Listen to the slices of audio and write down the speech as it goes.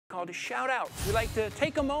called a shout out. We like to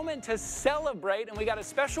take a moment to celebrate, and we got a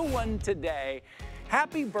special one today.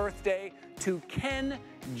 Happy birthday to Ken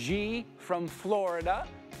G from Florida.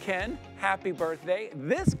 Ken, happy birthday.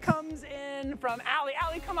 This comes in from Allie.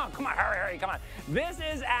 Allie, come on, hurry, come on. This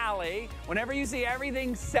is Allie. Whenever you see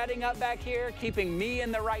everything setting up back here, keeping me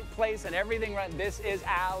in the right place and everything right, this is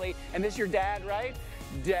Allie. And this is your dad, right?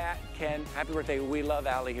 Dad, Ken, happy birthday. We love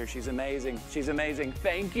Allie here. She's amazing. She's amazing.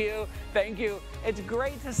 Thank you. Thank you. It's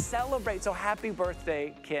great to celebrate. So happy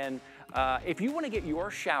birthday, Ken. If you want to get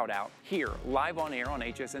your shout out here, live on air on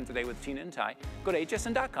HSN Today with Tina and Ty, go to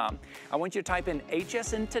hsn.com. I want you to type in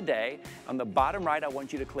HSN Today. On the bottom right, I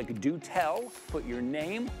want you to click Do Tell, put your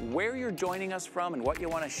name, where you're joining us from, and what you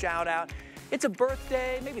want to shout out. It's a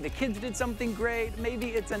birthday, maybe the kids did something great, maybe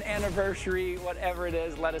it's an anniversary, whatever it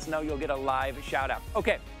is, let us know. You'll get a live shout out.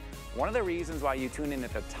 Okay. One of the reasons why you tune in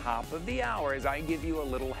at the top of the hour is I give you a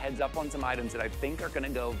little heads up on some items that I think are going to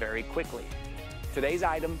go very quickly. Today's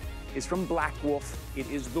item is from Black Wolf. It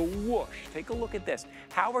is the Whoosh. Take a look at this.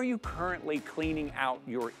 How are you currently cleaning out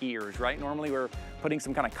your ears, right? Normally we're putting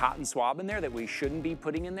some kind of cotton swab in there that we shouldn't be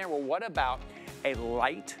putting in there. Well, what about a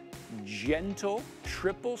light, gentle,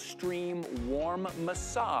 triple stream warm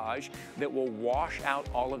massage that will wash out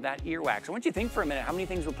all of that earwax? I want you to think for a minute how many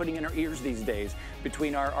things we're putting in our ears these days.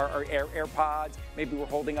 Between our AirPods, maybe we're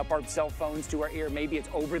holding up our cell phones to our ear, maybe it's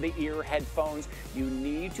over the ear headphones. You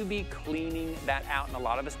need to be cleaning that out, and a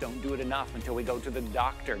lot of us don't do it enough until we go to the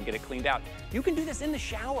doctor and get it cleaned out. You can do this in the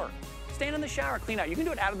shower. Stand in the shower, clean out. You can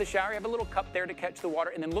do it out of the shower. You have a little cup there to catch the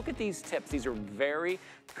water. And then look at these tips. These are very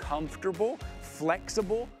comfortable,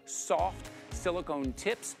 flexible, soft silicone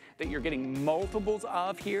tips that you're getting multiples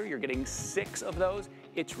of here. You're getting 6 of those.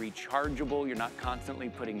 It's rechargeable. You're not constantly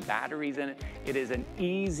putting batteries in it. It is an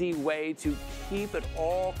easy way to keep it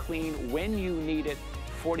all clean when you need it.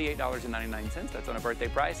 $48.99, that's on a birthday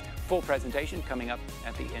price. Full presentation coming up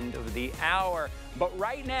at the end of the hour. But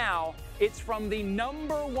right now, it's from the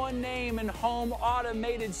 #1 name in home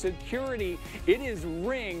automated security. It is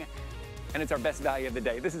Ring, and it's our best value of the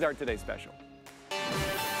day. This is our Today Special.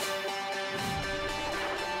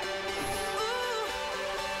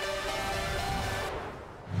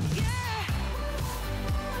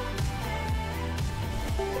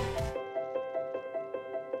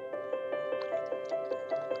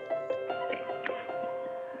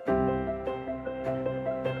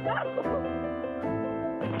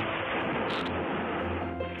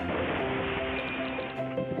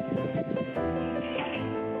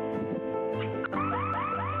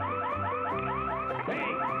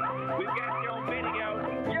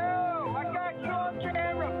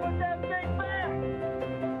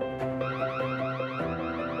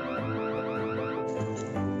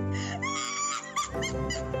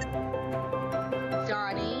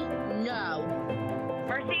 Johnny, no.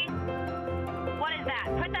 Mercy? What is that?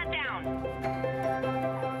 Put that down.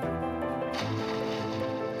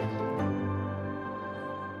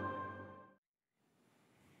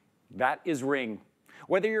 That is Ring.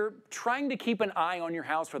 Whether you're trying to keep an eye on your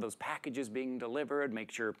house for those packages being delivered,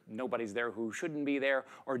 make sure nobody's there who shouldn't be there,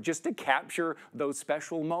 or just to capture those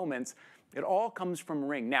special moments, it all comes from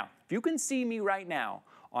Ring. Now, if you can see me right now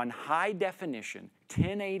on high definition,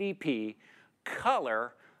 1080p,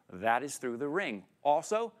 color, that is through the Ring.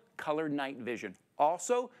 Also, colored night vision.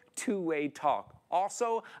 Also, two-way talk.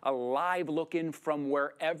 Also, a live look in from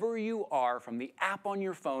wherever you are, from the app on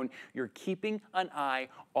your phone. You're keeping an eye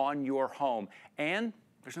on your home. And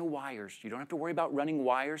there's no wires. You don't have to worry about running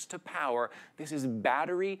wires to power. This is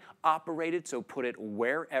battery operated, so put it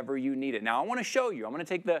wherever you need it. Now, I want to show you. I'm going to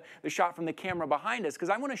take the shot from the camera behind us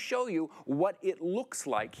because I want to show you what it looks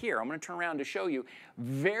like here. I'm going to turn around to show you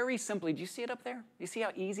very simply. Do you see it up there? Do you see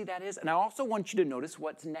how easy that is? And I also want you to notice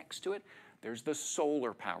what's next to it. There's the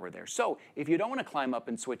solar power there. So if you don't want to climb up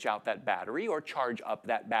and switch out that battery or charge up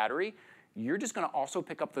that battery, you're just going to also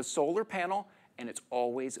pick up the solar panel, and it's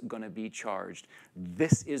always going to be charged.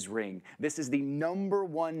 This is Ring. This is the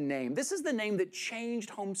 #1 name. This is the name that changed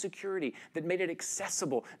home security, that made it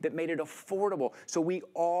accessible, that made it affordable, so we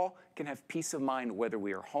all can have peace of mind whether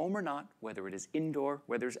we are home or not, whether it is indoor,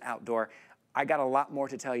 whether it's outdoor. I got a lot more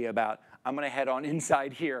to tell you about. I'm going to head on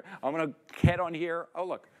inside here. I'm going to head on here. Oh,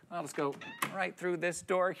 look. Well, let's go right through this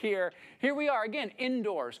door here. Here we are, again,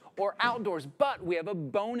 indoors or outdoors, but we have a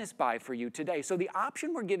bonus buy for you today. So the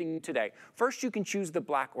option we're giving you today, first you can choose the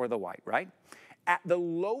black or the white, right? At the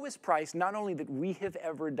lowest price, not only that we have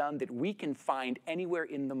ever done, that we can find anywhere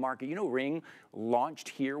in the market. You know, Ring launched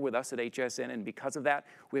here with us at HSN, and because of that,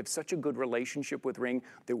 we have such a good relationship with Ring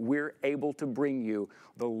that we're able to bring you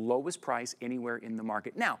the lowest price anywhere in the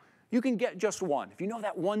market. Now, you can get just one. If you know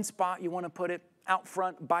that one spot you want to put it, out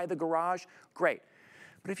front by the garage, great.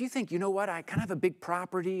 But if you think, you know what, I kind of have a big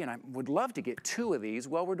property and I would love to get 2 of these,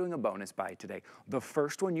 well, we're doing a bonus buy today. The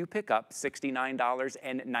first one you pick up,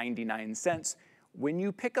 $69.99. When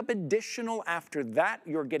you pick up additional after that,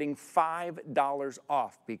 you're getting $5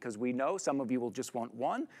 off, because we know some of you will just want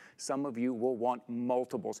one, some of you will want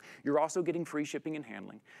multiples. You're also getting free shipping and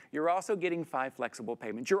handling. You're also getting 5 flexible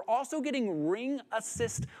payments. You're also getting Ring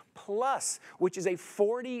Assist Plus, which is a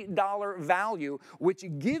 $40 value, which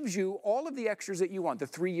gives you all of the extras that you want, the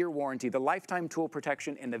 3-year warranty, the lifetime tool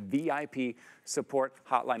protection, and the VIP support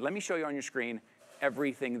hotline. Let me show you on your screen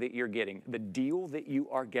everything that you're getting, the deal that you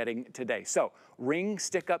are getting today. So, Ring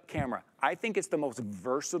stick-up camera. I think it's the most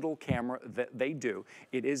versatile camera that they do.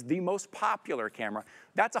 It is the most popular camera.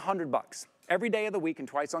 That's $100. Every day of the week and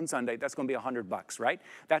twice on Sunday, that's going to be $100, right?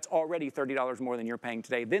 That's already $30 more than you're paying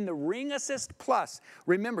today. Then the Ring Assist Plus.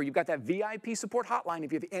 Remember, you've got that VIP support hotline.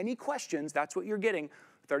 If you have any questions, that's what you're getting,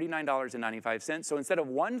 $39.95. So instead of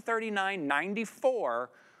 $139.94,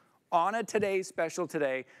 on a today's special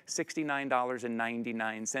today,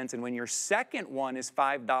 $69.99. And when your second one is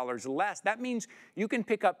 $5 less, that means you can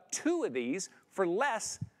pick up 2 of these for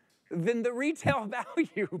less than the retail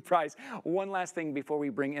value price. One last thing before we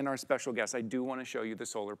bring in our special guest, I do want to show you the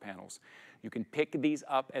solar panels. You can pick these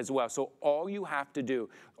up as well. So all you have to do,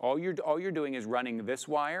 all you're doing is running this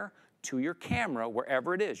wire to your camera,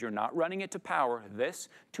 wherever it is. You're not running it to power, this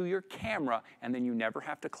to your camera, and then you never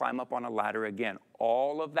have to climb up on a ladder again.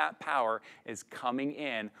 All of that power is coming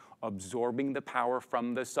in, absorbing the power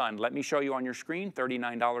from the sun. Let me show you on your screen,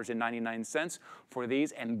 $39.99 for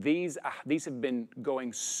these, and these have been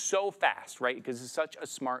going so fast, right? Because it's such a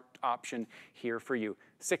smart option here for you.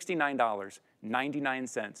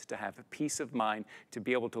 $69.99 to have peace of mind, to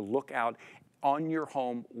be able to look out on your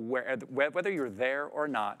home, whether you're there or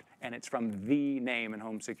not, and it's from the name in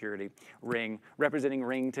home security, Ring. Representing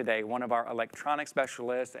Ring today, one of our electronic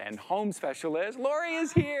specialists and home specialists, Lori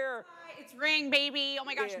is here. Hi, it's Ring, baby. Oh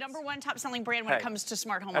my gosh, #1 top selling brand when it comes to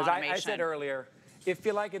smart home automation. I said earlier, if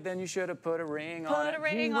you like it, then you should have put a ring on it. Put a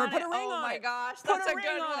ring on it. Oh my gosh, that's a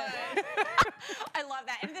good one. I love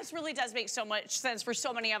that. And this really does make so much sense for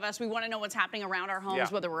so many of us. We want to know what's happening around our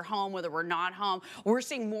homes, whether we're home, whether we're not home. We're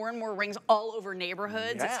seeing more and more rings all over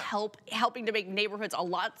neighborhoods. It's helping to make neighborhoods a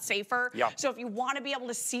lot safer. So if you want to be able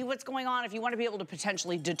to see what's going on, if you want to be able to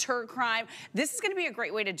potentially deter crime, this is going to be a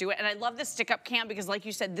great way to do it. And I love this stick-up cam because, like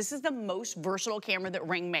you said, this is the most versatile camera that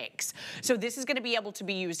Ring makes. So this is going to be able to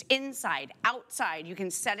be used inside, outside. You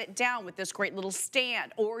can set it down with this great little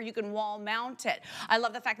stand, or you can wall mount it. I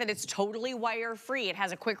love the fact that it's totally wire-free. It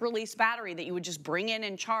has a quick release battery that you would just bring in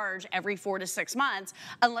and charge every 4 to 6 months.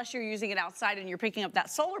 Unless you're using it outside and you're picking up that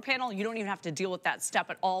solar panel, you don't even have to deal with that step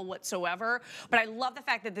at all whatsoever. But I love the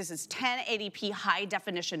fact that this is 1080p high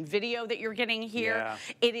definition video that you're getting here.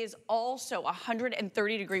 It is also a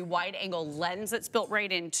 130-degree wide angle lens that's built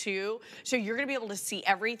right in too. So you're gonna be able to see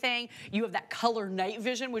everything. You have that color night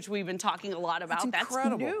vision, which we've been talking a lot about. That's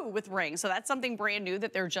new with Ring. So that's something brand new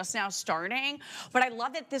that they're just now starting. But I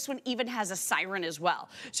love that this one even has a siren as well.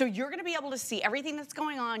 So you're going to be able to see everything that's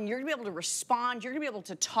going on. You're going to be able to respond. You're going to be able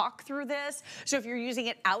to talk through this. So if you're using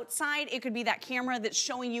it outside, it could be that camera that's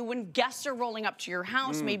showing you when guests are rolling up to your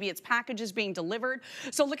house. Maybe it's packages being delivered.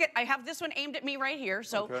 So look at, I have this one aimed at me right here.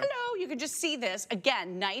 So hello, you can just see this.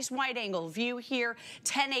 Again, nice wide angle view here,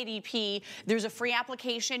 1080p. There's a free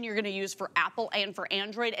application you're going to use for Apple and for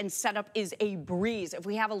Android, and setup is a breeze. If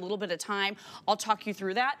we have a little bit of time, I'll talk you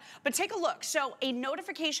through that. But take a look. So a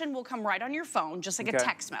notification will come right on your phone, just like a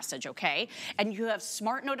text message, okay? And you have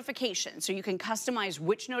smart notifications, so you can customize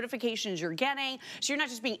which notifications you're getting. So you're not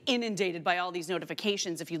just being inundated by all these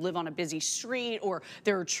notifications if you live on a busy street or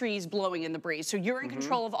there are trees blowing in the breeze. So you're in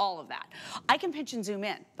control of all of that. I can pinch and zoom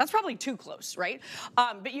in. That's probably too close, right?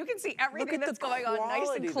 But you can see everything that's going on nice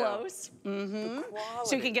and close.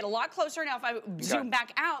 So you can get a lot closer. Now, if I zoom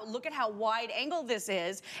back out, look at how wide angle this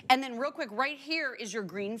is. And then real quick, right here is your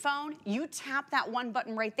green phone. You tap that one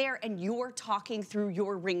button right there and you're talking through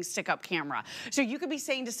your Ring stick-up camera. So you could be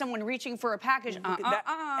saying to someone reaching for a package,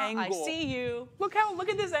 I see you. Look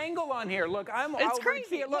at this angle on here. Look, I'm over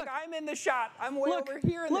here. Look, I'm in the shot. I'm way over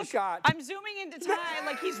here in the shot. I'm zooming into Ty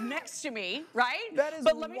like he's next to me, right? That is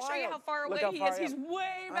But let me show you how far away he is. He's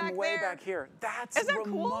way back there. I'm way back here. That's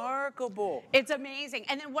remarkable. Cool? It's amazing.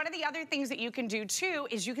 And then one of the other things that you can do too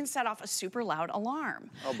is you can set off a super loud alarm.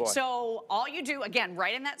 Oh boy. So all you do, again,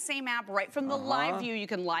 right in that same app, right from the live view, you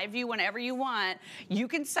can live view whenever you want. You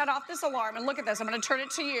can set off this alarm, and look at this, I'm gonna turn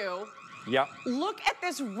it to you. Yep. Look at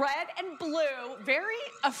this red and blue, very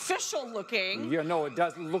official looking. Yeah, no, it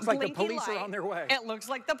does. It looks like the police light. are on their way. It looks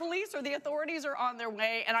like the police or the authorities are on their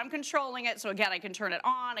way, and I'm controlling it. So again, I can turn it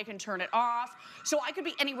on, I can turn it off. So I could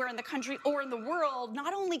be anywhere in the country or in the world,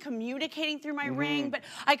 not only communicating through my ring, but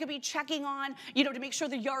I could be checking on, you know, to make sure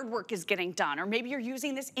the yard work is getting done. Or maybe you're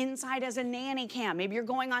using this inside as a nanny cam. Maybe you're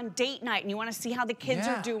going on date night and you want to see how the kids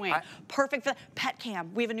are doing. Perfect for pet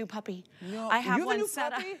cam. We have a new puppy. No, I have you have one a new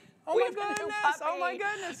set puppy? up. Oh my goodness! Oh my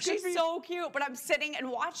goodness! She's so cute, but I'm sitting and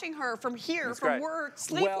watching her from here, from work,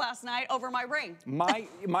 sleep last night over my ring.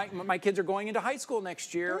 My kids are going into high school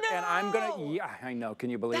next year, and I'm gonna. Yeah, I know.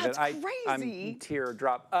 Can you believe it? That's crazy. I'm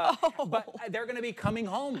teardrop. But they're gonna be coming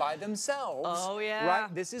home by themselves. Oh yeah.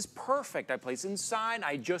 Right. This is perfect. I place inside.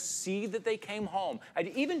 I just see that they came home.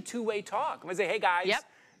 Even two-way talk. I say, hey guys. Yep.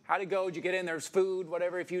 How'd it go? Did you get in? There's food,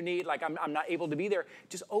 whatever, if you need. Like, I'm not able to be there.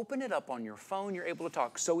 Just open it up on your phone. You're able to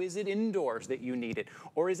talk. So is it indoors that you need it?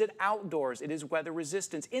 Or is it outdoors? It is weather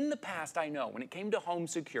resistance. In the past, I know, when it came to home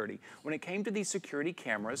security, when it came to these security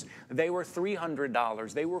cameras, they were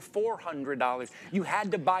 $300. They were $400. You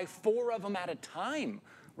had to buy 4 of them at a time.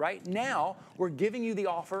 Right now, we're giving you the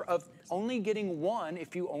offer of only getting 1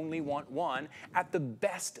 if you only want 1 at the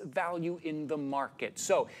best value in the market.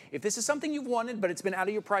 So if this is something you've wanted, but it's been out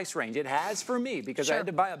of your price range, it has for me because I had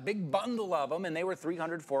to buy a big bundle of them and they were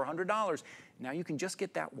 $300, $400. Now you can just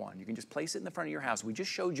get that 1. You can just place it in the front of your house. We just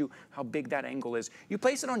showed you how big that angle is. You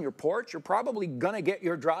place it on your porch, you're probably gonna get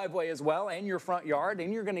your driveway as well and your front yard,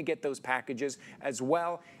 and you're gonna get those packages as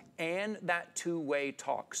well, and that two-way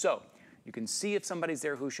talk. So you can see if somebody's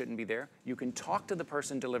there who shouldn't be there. You can talk to the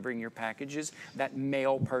person delivering your packages, that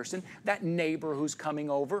mail person, that neighbor who's coming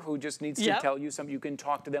over who just needs to tell you something. You can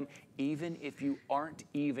talk to them even if you aren't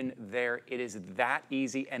even there. It is that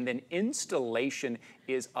easy. And then installation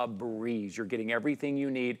is a breeze. You're getting everything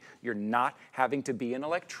you need. You're not having to be an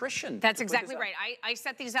electrician. That's exactly right. I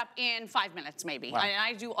set these up in 5 minutes maybe. Wow.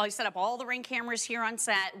 I set up all the Ring cameras here on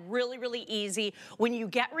set. Really, really easy. When you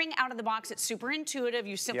get Ring out of the box, it's super intuitive.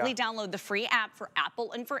 You simply download the free app for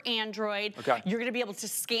Apple and for Android. Okay. You're gonna be able to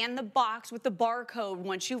scan the box with the barcode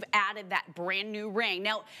once you've added that brand new Ring.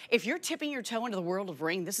 Now, if you're tipping your toe into the world of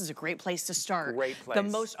Ring, this is a great place to start. Great place. The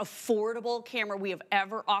most affordable camera we have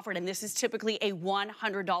ever offered, and this is typically a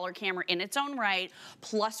 $100 camera in its own right.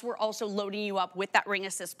 Plus, we're also loading you up with that Ring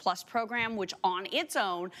Assist Plus program, which on its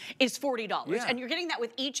own is $40. Yeah. And you're getting that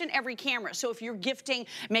with each and every camera. So if you're gifting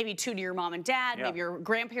maybe 2 to your mom and dad, maybe your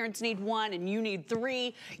grandparents need 1 and you need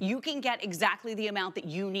 3, you can get exactly the amount that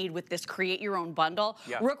you need with this Create Your Own bundle.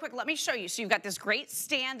 Real quick, let me show you. So you've got this great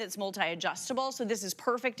stand that's multi-adjustable. So this is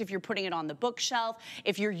perfect if you're putting it on the bookshelf,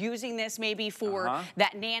 if you're using this maybe for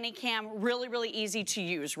that nanny cam. Really, really easy to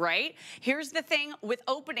use, right? Here's the thing with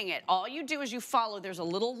opening it. All you do is you follow. There's a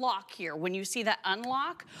little lock here. When you see that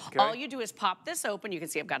unlock, all you do is pop this open. You can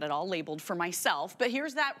see I've got it all labeled for myself. But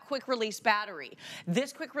here's that quick release battery.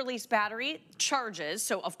 This quick release battery charges.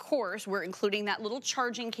 So of course, we're including that little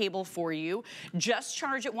charging cable for you. Just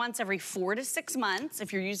charge it once every 4 to 6 months.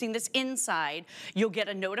 If you're using this inside, you'll get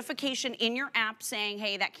a notification in your app saying,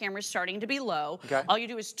 hey, that camera's starting to be low. All you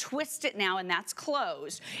do is twist it now and that's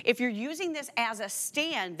closed. If you're using this as a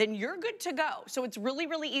stand, then you're good to go. So it's really,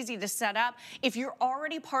 really easy to set up. If you're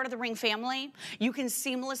already part of the Ring family, you can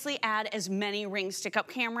seamlessly add as many Ring stick-up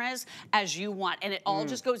cameras as you want, and it all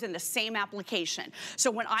just goes in the same application. So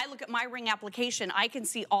when I look at my Ring application, I can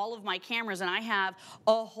see all of my cameras, and I have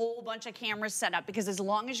a whole bunch of cameras set up because as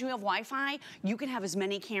long as you have Wi-Fi, you can have as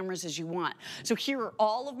many cameras as you want. So here are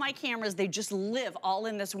all of my cameras. They just live all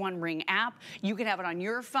in this one Ring app. You can have it on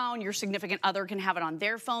your phone. Your significant other can have it on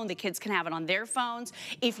their phone. The kids can have it on their phones.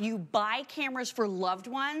 If you buy cameras for loved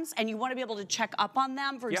ones and you want to be able to check up on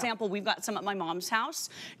them, for example, we've got some at my mom's house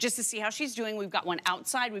just to see how she's doing. We've got one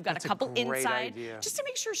outside. We've got a couple inside just to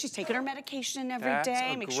make sure she's taking her medication every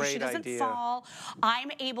day, make sure she doesn't fall.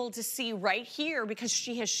 I'm able to see right here because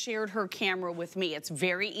she has shared her camera with me. It's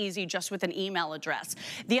very easy just with an email address.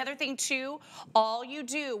 The other thing too, all you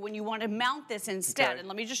do when you want to mount this instead, and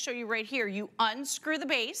let me just show you right here, you unscrew the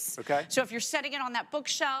base. So if you're setting it on that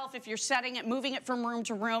bookshelf, if you're setting it, moving it from room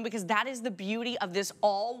to room, because that is the beauty of this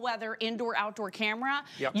all-weather indoor-outdoor camera.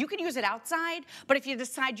 You can use it outside, but if you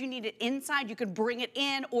decide you need it inside, you can bring it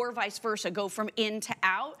in or vice versa, go from in to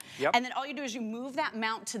out. And then all you do is you move that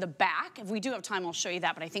mount to the back. If we do have time, I'll show you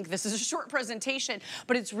that, but I think this is a short presentation,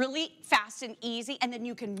 but it's really fast and easy, and then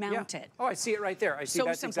you can mount it. Oh, I see it right there. I see So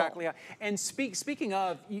that's simple. exactly how. And speaking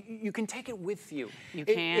of, you can take it with you. You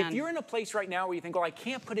can. If you're in a place right now where you think, well, I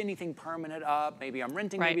can't put anything permanent up, maybe I'm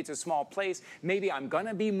renting, maybe it's a small place, maybe I'm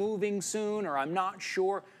gonna be moving soon, or I'm not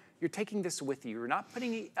sure, you're taking this with you. You're not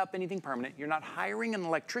putting up anything permanent. You're not hiring an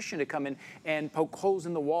electrician to come in and poke holes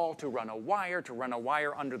in the wall to run a wire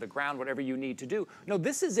under the ground, whatever you need to do. No,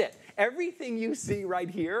 this is it. Everything you see right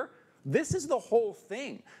here, this is the whole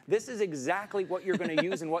thing. This is exactly what you're going to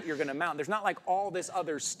use and what you're going to mount. There's not like all this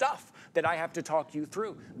other stuff that I have to talk you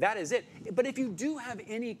through. That is it. But if you do have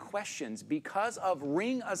any questions, because of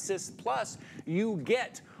Ring Assist Plus, you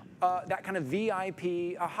get that kind of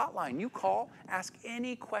VIP hotline. You call, ask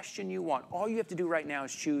any question you want. All you have to do right now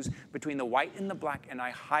is choose between the white and the black, and I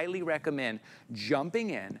highly recommend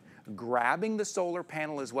jumping in, grabbing the solar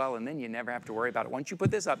panel as well, and then you never have to worry about it. Once you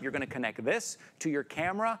put this up, you're going to connect this to your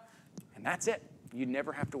camera, and that's it. You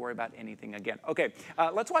never have to worry about anything again. Okay,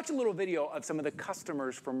 let's watch a little video of some of the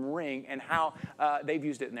customers from Ring and how they've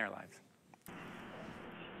used it in their lives.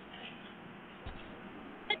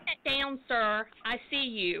 Put that down, sir. I see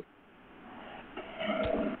you.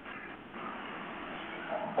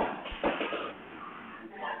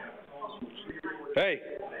 Hey.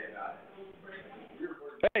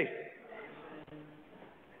 Hey.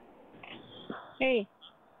 Hey,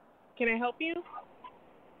 can I help you?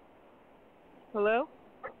 Hello?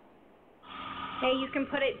 Hey, you can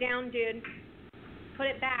put it down, dude. Put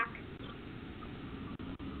it back.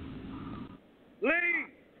 Leave!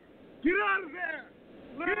 Get out of there!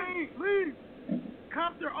 Leave! Leave!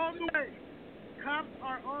 Cops are on the way! Cops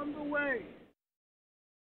are on the way!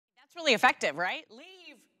 That's really effective, right? Leave.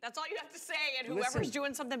 That's all you have to say, and whoever's Listen,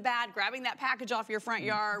 doing something bad, grabbing that package off your front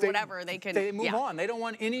yard, whatever, they can. They move on. They don't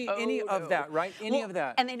want any of that, right? Any of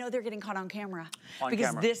that. And they know they're getting caught on camera.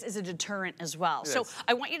 Because this is a deterrent as well. So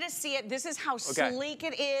I want you to see it. This is how sleek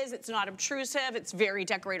it is. It's not obtrusive. It's very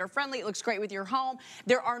decorator friendly. It looks great with your home.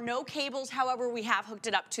 There are no cables. However, we have hooked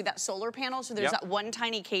it up to that solar panel. So there's that one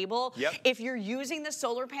tiny cable. If you're using the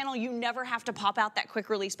solar panel, you never have to pop out that quick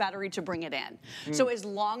release battery to bring it in. So as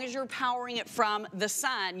long as you're powering it from the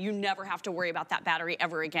sun, you never have to worry about that battery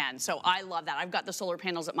ever again. So I love that. I've got the solar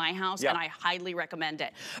panels at my house, and I highly recommend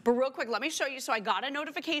it. But real quick, let me show you. So I got a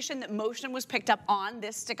notification that motion was picked up on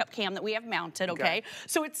this stick-up cam that we have mounted, okay?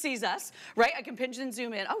 So it sees us, right? I can pinch and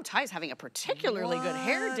zoom in. Oh, Ty's having a particularly good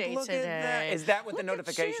hair day Look today. At that. Is that what the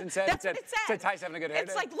notification said? That's what it said. Said Ty's having a good hair day?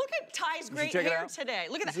 It's like, look at Ty's great hair today.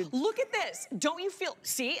 Look at that. Look at this. Don't you feel,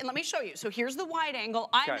 see, and let me show you. So here's the wide angle.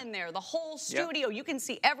 I'm in there, the whole studio. You can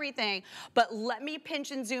see everything, but let me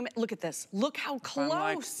pinch and zoom in. Look at this. Look how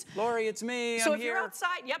close. Like, Lori, it's me. So I'm if you're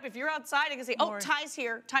outside, if you're outside, I can say, oh, Ty's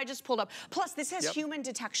here. Ty just pulled up. Plus, this has human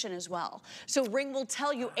detection as well. So Ring will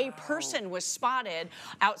tell you a person was spotted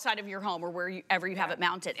outside of your home or wherever you have it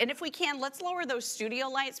mounted. And if we can, let's lower those studio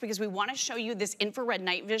lights because we want to show you this infrared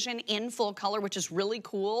night vision in full color, which is really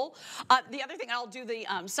cool. The other thing, I'll do the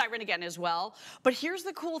siren again as well. But here's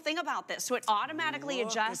the cool thing about this. So it automatically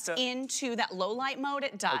adjusts into that low light mode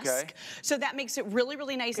at dusk. So that makes it really,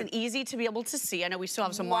 really nice and easy to be able to see. I know we still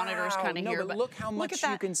have some monitors kind of here, but look how much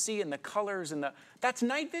you can see in the colors and the. That's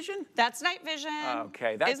night vision? That's night vision.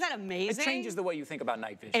 Okay, isn't that amazing? It changes the way you think about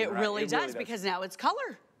night vision. It really does because now it's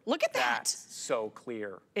color. Look at that. That's so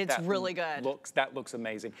clear. It's really good. That looks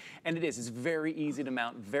amazing. And it is. It's very easy to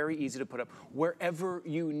mount, very easy to put up wherever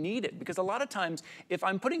you need it. Because a lot of times, if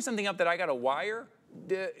I'm putting something up that I got to wire,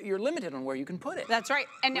 you're limited on where you can put it. That's right.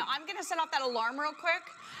 And now I'm going to set off that alarm real quick.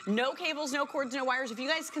 No cables, no cords, no wires. If you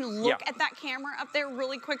guys can look at that camera up there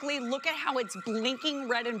really quickly, look at how it's blinking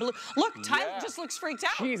red and blue. Look, Ty just looks freaked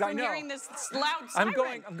out from hearing this loud siren.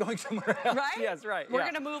 I'm going somewhere else. Right? Yes, right. We're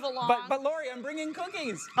going to move along. But Lori, I'm bringing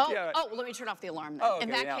cookies. Oh, well, let me turn off the alarm then. In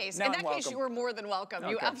that case, you are more than welcome.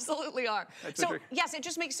 You absolutely are. So yes, it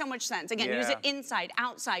just makes so much sense. Again, use it inside,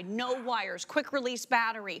 outside, no wires, quick release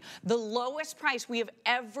battery. The lowest price we have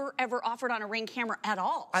ever offered on a Ring camera at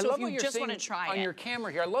all. I so love if you what you're just seeing want to try on your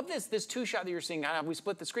camera here. I love this two-shot that you're seeing. We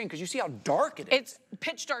split the screen because you see how dark it is. It's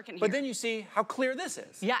pitch dark in here. But then you see how clear this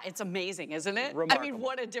is. Yeah, it's amazing, isn't it? Remarkable. I mean,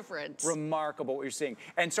 what a difference. Remarkable what you're seeing.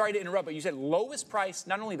 And sorry to interrupt, but you said lowest price,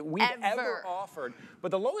 not only that we've ever offered,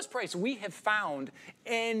 but the lowest price we have found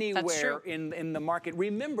anywhere in the market.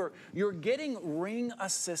 Remember, you're getting Ring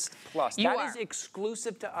Assist Plus. That is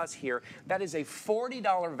exclusive to us here. That is a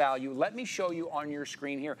 $40 value. Let me show you on your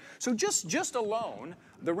screen here. So just alone,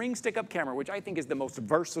 the Ring stick-up camera, which I think is the most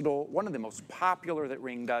versatile, one of the most popular that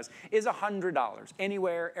Ring does, is $100.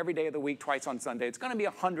 Anywhere, every day of the week, twice on Sunday. It's going to be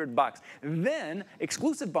 $100. Then,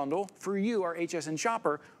 exclusive bundle for you, our HSN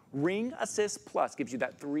shopper, Ring Assist Plus gives you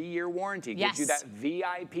that 3-year warranty, gives you that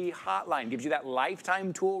VIP hotline, gives you that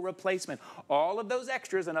lifetime tool replacement. All of those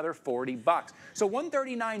extras, another $40. So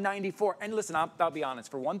 $139.94. And listen, I'll be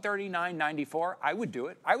honest, for $139.94, I would do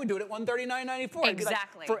it. I would do it at $139.94.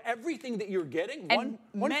 Exactly. Like, for everything that you're getting, and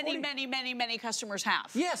many customers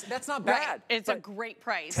have. Yes, that's not bad. Right. It's a great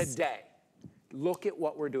price. Today, look at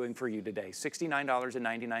what we're doing for you today,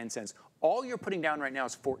 $69.99. All you're putting down right now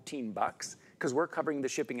is $14 because we're covering the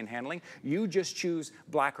shipping and handling. You just choose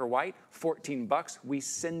black or white, $14. We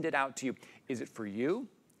send it out to you. Is it for you?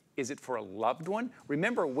 Is it for a loved one?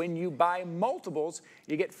 Remember, when you buy multiples,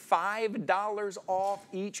 you get $5 off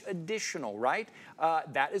each additional, right?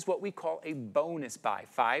 That is what we call a bonus buy,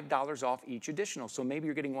 $5 off each additional. So maybe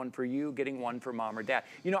you're getting one for you, getting one for mom or dad.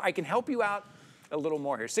 You know, I can help you out a little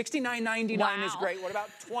more here. $69.99 is great. What about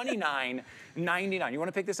 $29.99? You want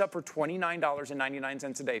to pick this up for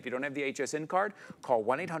 $29.99 a day. If you don't have the HSN card, call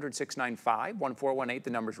 1-800-695-1418. The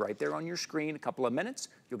number's right there on your screen. A couple of minutes,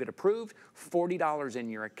 you'll get approved. $40 in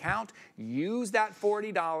your account. Use that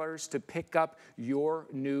 $40 to pick up your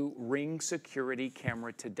new Ring security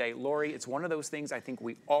camera today. Lori, it's one of those things I think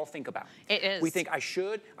we all think about. It is. We think, I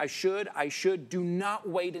should. Do not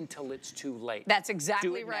wait until it's too late. That's exactly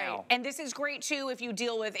Do it right. now. And this is great, too, if you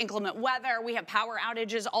deal with inclement weather. We have power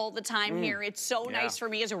outages all the time here. It's so nice for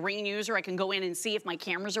me as a Ring user. I can go in and see if my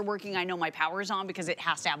cameras are working. I know my power's on because it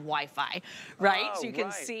has to have Wi-Fi, right? So you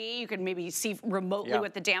can see, you can maybe see remotely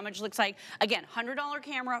what the damage looks like. Again, $100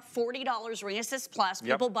 camera, $40 Ring Assist Plus.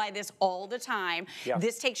 People buy this all the time.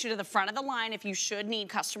 This takes you to the front of the line if you should need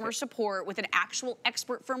customer support with an actual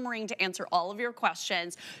expert from Ring to answer all of your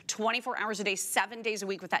questions. 24 hours a day, 7 days a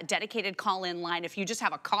week with that dedicated call-in line. If you just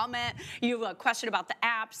have a comment, you have a question about the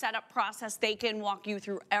app, setup process, they can walk you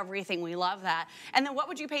through everything. We love that. And then what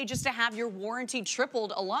would you pay just to have your warranty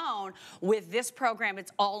tripled alone? With this program,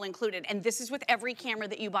 it's all included. And this is with every camera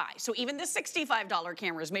that you buy. So even the $65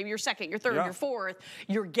 cameras, maybe your second, your third, your fourth,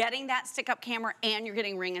 you're getting that stick-up camera and you're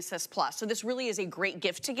getting Ring Assist Plus. So this really is a great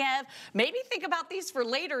gift to give. Maybe think about these for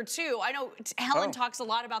later, too. I know Helen talks a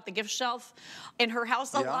lot about the gift shelf in her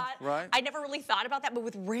house a lot. I never really thought about that, but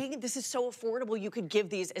with Ring, this is so affordable. You could give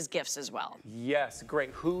these as gifts as well. Yes,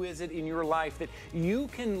 great. Who is it in your life that you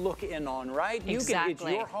can look in on, right? It's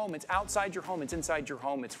your home. It's outside your home. It's inside your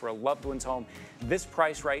home. It's for a loved one's home. This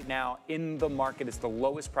price right now in the market is the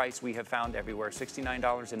lowest price we have found everywhere.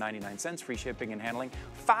 $69.99, free shipping and handling.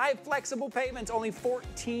 5 flexible payments, only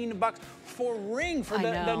 $14 for Ring, for the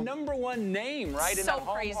 #1 name, right? In the home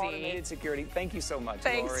automated security. Thank you so much,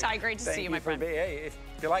 Thanks, Lori. Ty. Great to see you, my friend. Hey, if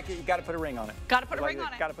you like it, you got to put a ring on it. Got to put a ring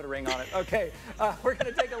on it. Got to put a ring on it. Okay, we're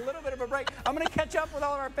going to take a little bit of a break. I'm going to catch up with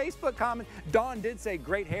all of our Facebook comments. Dawn did say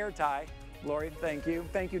great hair, Ty. Lori, thank you.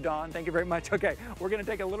 Thank you, Dawn. Thank you very much. Okay, we're going to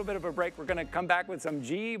take a little bit of a break. We're going to come back with some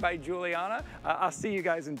G by Juliana. I'll see you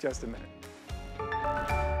guys in just a minute.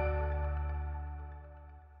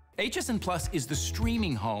 HSN Plus is the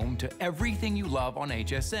streaming home to everything you love on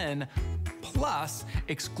HSN, plus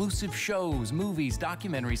exclusive shows, movies,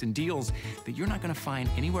 documentaries, and deals that you're not going to find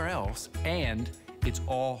anywhere else, and it's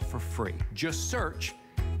all for free. Just search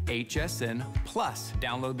HSN Plus.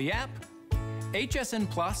 Download the app. HSN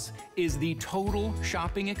Plus is the total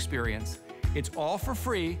shopping experience. It's all for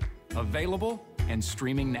free, available, and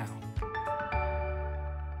streaming now.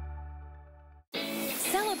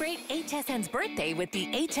 Celebrate HSN's birthday with the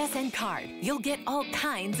HSN card. You'll get all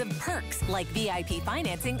kinds of perks, like VIP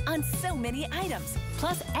financing on so many items,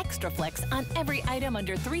 plus extra flex on every item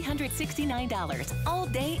under $369, all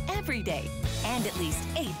day, every day. And at least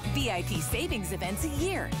 8 VIP savings events a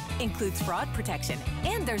year. Includes fraud protection,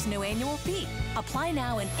 and there's no annual fee. Apply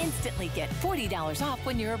now and instantly get $40 off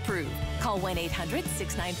when you're approved. Call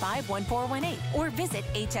 1-800-695-1418 or visit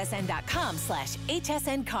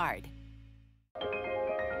hsn.com/HSN card.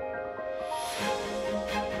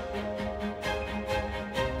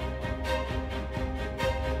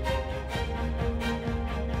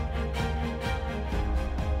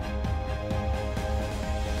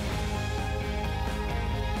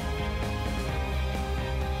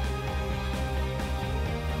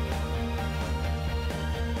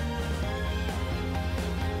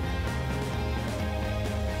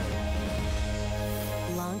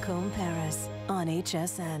 Lancôme Paris on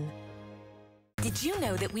HSN. Did you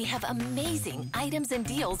know that we have amazing items and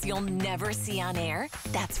deals you'll never see on air?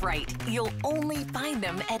 That's right. You'll only find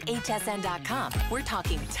them at hsn.com. We're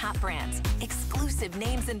talking top brands, exclusive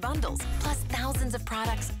names and bundles, plus thousands of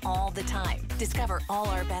products all the time. Discover all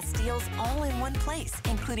our best deals all in one place,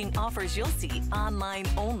 including offers you'll see online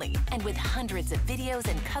only. And with hundreds of videos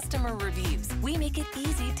and customer reviews, we make it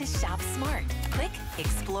easy to shop smart. Click,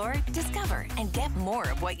 explore, discover, and get more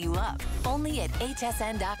of what you love. Only at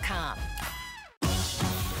hsn.com.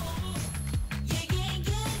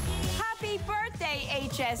 Happy birthday,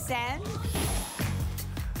 HSN.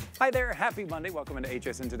 Hi there, happy Monday. Welcome into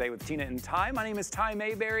HSN Today with Tina and Ty. My name is Ty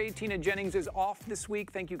Mayberry. Tina Jennings is off this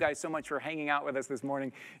week. Thank you guys so much for hanging out with us this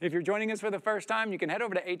morning. If you're joining us for the first time, you can head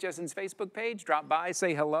over to HSN's Facebook page, drop by,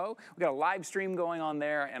 say hello. We've got a live stream going on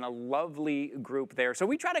there and a lovely group there. So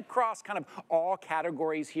we try to cross kind of all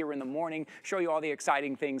categories here in the morning, show you all the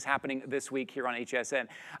exciting things happening this week here on HSN.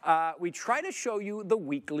 We try to show you the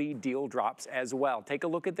weekly deal drops as well. Take a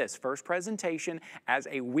look at this. First presentation as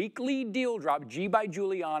a weekly deal drop, G by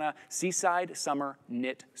Juliana. Seaside Summer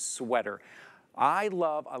Knit Sweater. I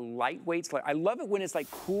love a lightweight sweater. I love it when it's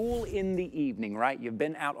like cool in the evening, right? You've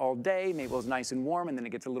been out all day, maybe it was nice and warm, and then it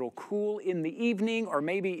gets a little cool in the evening, or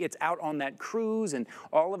maybe it's out on that cruise and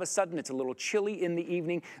all of a sudden it's a little chilly in the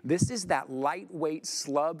evening. This is that lightweight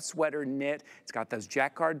slub sweater knit. It's got those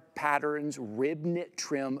jacquard patterns, rib knit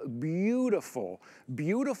trim, beautiful,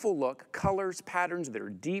 beautiful look, colors, patterns that are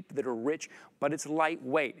deep, that are rich, but it's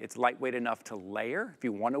lightweight. It's lightweight enough to layer. If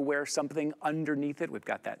you want to wear something underneath it, we've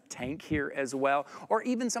got that tank here as well, or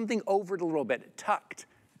even something over it a little bit, tucked,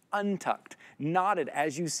 untucked, knotted,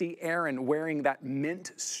 as you see Erin wearing that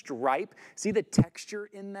mint stripe. See the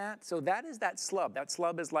texture in that? So that is that slub. That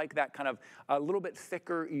slub is like that kind of a little bit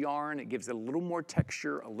thicker yarn. It gives it a little more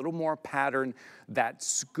texture, a little more pattern. That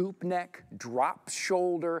scoop neck, drop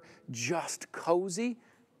shoulder, just cozy,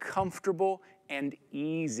 comfortable, and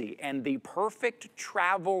easy, and the perfect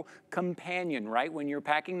travel companion, right? When you're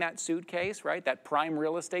packing that suitcase, right? That prime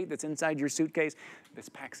real estate that's inside your suitcase, this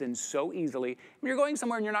packs in so easily. When you're going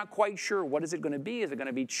somewhere and you're not quite sure, what is it gonna be? Is it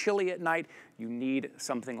gonna be chilly at night? You need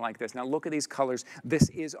something like this. Now look at these colors. This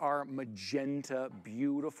is our magenta,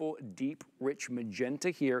 beautiful, deep, rich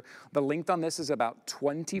magenta here. The length on this is about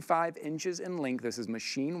 25 inches in length. This is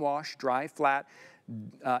machine wash, dry, flat.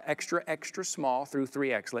 Extra, extra small through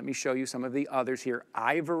 3X. Let me show you some of the others here.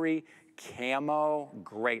 Ivory, camo,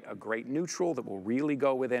 great, a great neutral that will really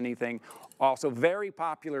go with anything. Also very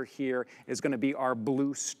popular here is going to be our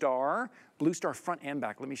Blue Star front and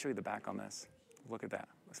back. Let me show you the back on this. Look at that.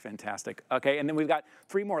 It's fantastic. Okay, and then we've got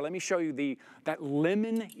 3 more. Let me show you that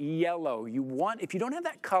lemon yellow. If you don't have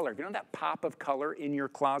that color, if you don't have that pop of color in your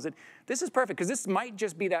closet, this is perfect because this might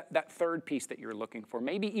just be that third piece that you're looking for.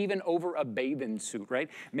 Maybe even over a bathing suit, right?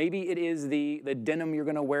 Maybe it is the denim you're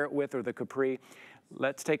gonna wear it with or the capri.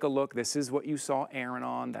 Let's take a look. This is what you saw Erin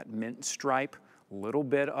on, that mint stripe. Little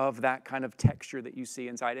bit of that kind of texture that you see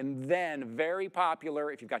inside. And then very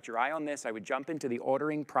popular, if you've got your eye on this, I would jump into the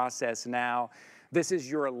ordering process now. This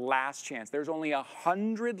is your last chance. There's only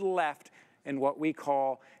 100 left in what we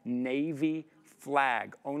call navy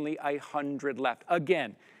flag. Only 100 left.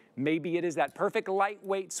 Again, maybe it is that perfect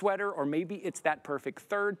lightweight sweater, or maybe it's that perfect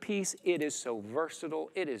third piece. It is so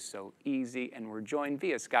versatile. It is so easy. And we're joined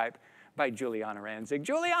via Skype by Juliana Ranzig.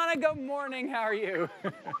 Juliana, good morning. How are you?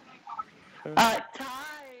 Ty,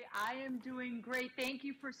 I am doing great. Thank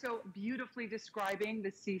you for so beautifully describing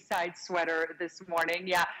the seaside sweater this morning.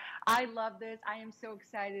 Yeah, I love this. I am so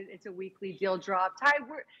excited. It's a weekly deal drop. Ty,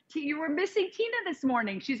 you were missing Tina this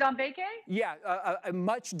morning. She's on vacay? Yeah, a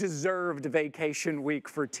much deserved vacation week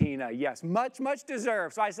for Tina. Yes, much, much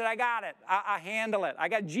deserved. So I said, I got it. I handle it. I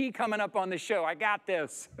got G coming up on the show. I got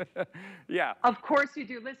this. Yeah. Of course you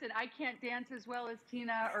do. Listen, I can't dance as well as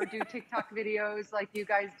Tina or do TikTok videos like you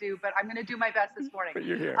guys do, but I'm going to do my best this morning. But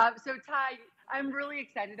you're here. So Ty, I'm really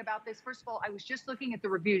excited about this. First of all, I was just looking at the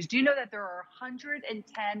reviews. Do you know that there are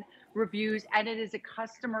 110 reviews and it is a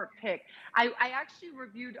customer pick? I actually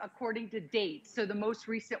reviewed according to dates, so the most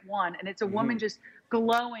recent one, and it's a woman just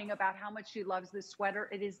glowing about how much she loves this sweater.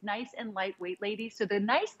 It is nice and lightweight, ladies. So the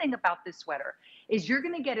nice thing about this sweater is you're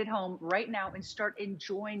going to get it home right now and start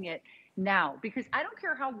enjoying it now, because I don't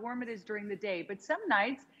care how warm it is during the day, but some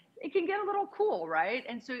nights it can get a little cool, right?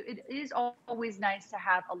 And so it is always nice to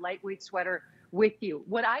have a lightweight sweater with you.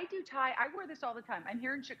 What I do, Ty, I wear this all the time. I'm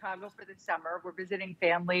here in Chicago for the summer. We're visiting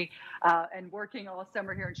family and working all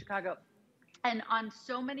summer here in Chicago. And on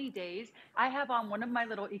so many days, I have on one of my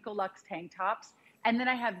little Ecolux tank tops, and then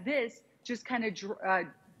I have this just kind of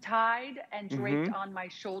tied and draped on my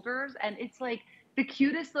shoulders. And it's like the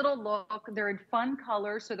cutest little look. They're in fun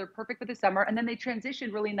colors, so they're perfect for the summer. And then they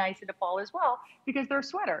transition really nice into fall as well because they're a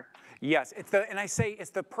sweater. Yes, and I say it's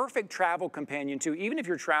the perfect travel companion too. Even if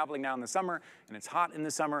you're traveling now in the summer and it's hot in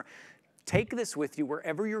the summer, take this with you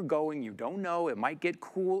wherever you're going. You don't know, it might get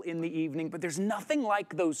cool in the evening, but there's nothing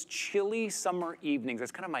like those chilly summer evenings.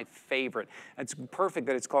 That's kind of my favorite. It's perfect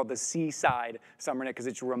that it's called the seaside summer knit because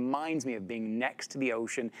it reminds me of being next to the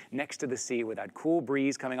ocean, next to the sea with that cool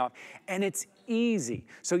breeze coming off. And it's easy.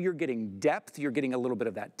 So you're getting depth, you're getting a little bit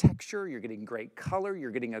of that texture, you're getting great color,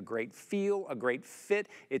 you're getting a great feel, a great fit.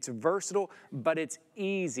 It's versatile, but it's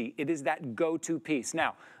easy. It is that go-to piece.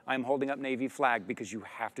 Now, I'm holding up Navy Flag because you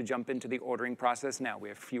have to jump into the ordering process now. We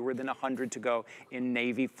have fewer than 100 to go in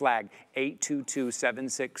Navy Flag,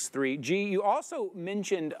 822-763. G, you also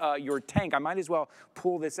mentioned your tank. I might as well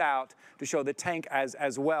pull this out to show the tank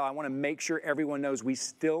as well. I want to make sure everyone knows we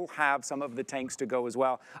still have some of the tanks to go as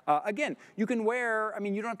well. Again, you can wear, I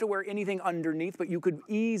mean, you don't have to wear anything underneath, but you could an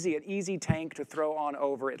easy tank to throw on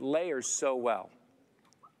over. It layers so well.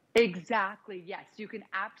 Exactly. Yes, you can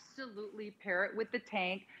absolutely pair it with the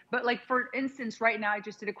tank. But like, for instance, right now I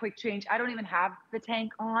just did a quick change. I don't even have the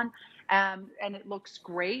tank on, and it looks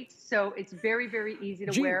great. So it's very, very easy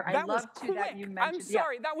to wear. I love too that you mentioned. I'm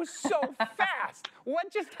sorry, that was so fast.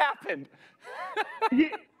 What just happened?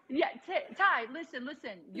 Yeah, Ty, listen.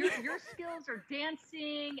 Your skills are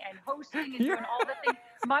dancing and hosting and doing all the things.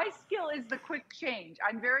 My skill is the quick change.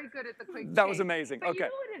 I'm very good at the quick change. That was amazing. But okay. You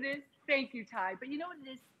know what it is? Thank you, Ty. But you know what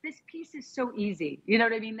it is? This piece is so easy. You know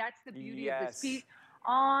what I mean? That's the beauty of this piece.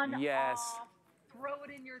 On, off, throw it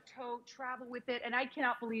in your tote, travel with it. And I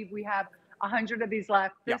cannot believe we have 100 of these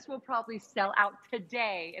left. This will probably sell out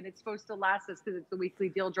today, and it's supposed to last us because it's a weekly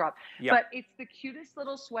deal drop. But it's the cutest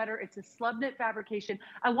little sweater. It's a slub knit fabrication.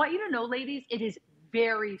 I want you to know, ladies, it is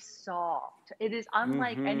very soft. It is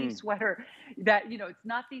unlike any sweater that, you know, it's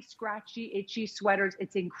not these scratchy, itchy sweaters.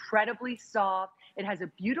 It's incredibly soft. It has a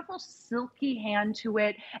beautiful silky hand to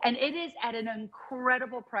it. And it is at an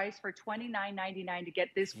incredible price for $29.99 to get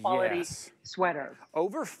this quality sweater.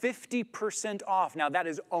 Over 50% off. Now that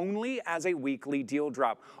is only as a weekly deal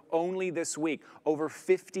drop. Only this week. Over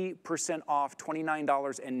 50% off,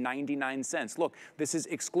 $29.99. Look, this is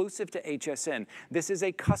exclusive to HSN. This is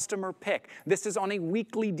a customer pick. This is on a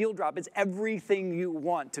weekly deal drop. It's everything you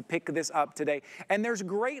want to pick this up today. And there's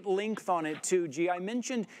great length on it too, G. I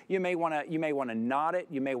mentioned you may want to knot it,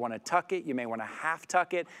 you may want to tuck it, you may want to half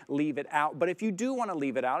tuck it, leave it out. But if you do want to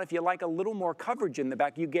leave it out, if you like a little more coverage in the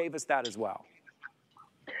back, you gave us that as well.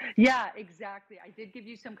 Yeah, exactly. I did give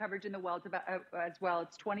you some coverage in the welt as well.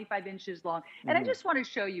 It's 25 inches long. And I just want to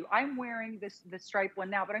show you, I'm wearing the stripe one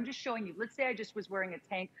now, but I'm just showing you. Let's say I just was wearing a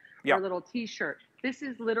tank or a little t-shirt. This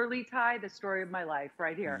is literally, Ty, the story of my life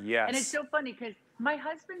right here. Yes. And it's so funny because my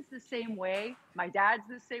husband's the same way. My dad's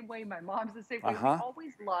the same way. My mom's the same way. We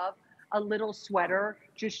always love a little sweater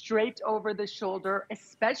just draped over the shoulder,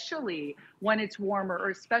 especially when it's warmer, or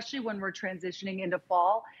especially when we're transitioning into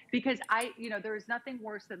fall, because there is nothing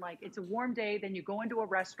worse than, like, it's a warm day, then you go into a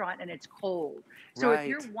restaurant and it's cold. So if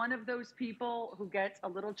you're one of those people who gets a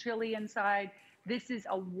little chilly inside, this is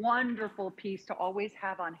a wonderful piece to always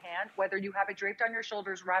have on hand, whether you have it draped on your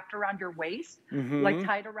shoulders, wrapped around your waist, like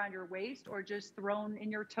tied around your waist, or just thrown in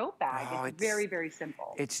your tote bag. It's very, very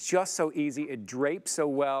simple. It's just so easy. It drapes so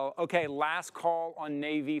well. Okay, last call on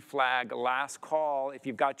Navy Flag. Last call. If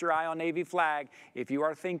you've got your eye on Navy Flag, if you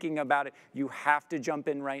are thinking about it, you have to jump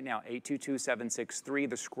in right now. 822-763.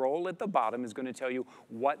 The scroll at the bottom is going to tell you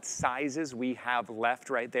what sizes we have left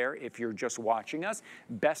right there if you're just watching us.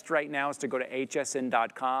 Best right now is to go to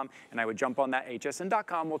HSN.com, and I would jump on that.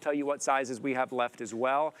 HSN.com will tell you what sizes we have left as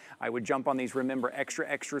well. I would jump on these, remember, extra,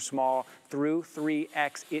 extra small through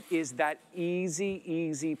 3X. It is that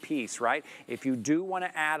easy piece, right? If you do want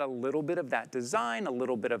to add a little bit of that design, a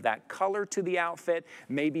little bit of that color to the outfit,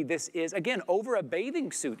 maybe this is, again, over a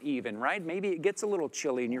bathing suit even, right? Maybe it gets a little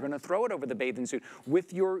chilly and you're going to throw it over the bathing suit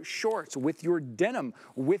with your shorts, with your denim,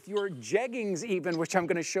 with your jeggings even, which I'm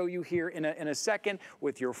going to show you here in a second,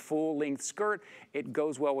 with your full-length skirt. It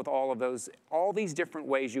goes well with all of those, all these different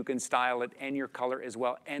ways you can style it, and your color as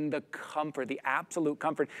well, and the comfort, the absolute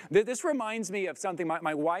comfort. This reminds me of something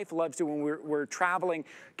my wife loves to, when we're traveling,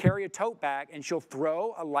 carry a tote bag, and she'll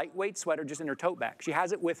throw a lightweight sweater just in her tote bag. She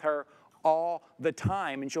has it with her all the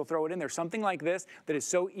time, and she'll throw it in there. Something like this that is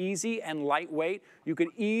so easy and lightweight, you could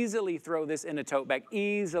easily throw this in a tote bag,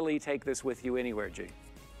 easily take this with you anywhere, G.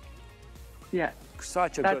 Yeah.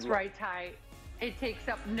 Such a good look. That's right, Ty. It takes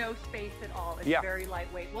up no space at all. It's Yeah. very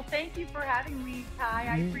lightweight. Well, thank you for having me, Ty.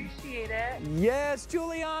 I appreciate it. Yes,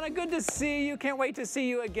 Juliana, good to see you. Can't wait to see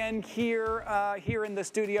you again here here in the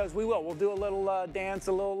studios. We will. We'll do a little dance,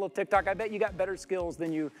 a little TikTok. I bet you got better skills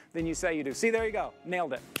than you say you do. See, there you go.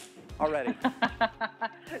 Nailed it already.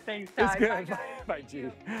 Thanks, Ty. It's good. Bye, guys. Bye,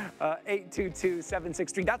 Jude.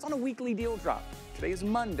 822-763. That's on a weekly deal drop. Today is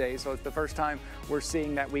Monday, so it's the first time we're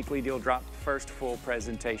seeing that weekly deal drop. First full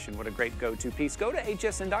presentation. What a great go-to piece. Go to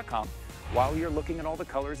hsn.com. While you're looking at all the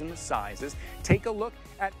colors and the sizes, take a look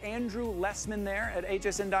at Andrew Lessman there at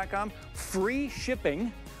hsn.com. Free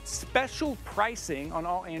shipping, special pricing on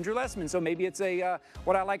all Andrew Lessman. So maybe it's a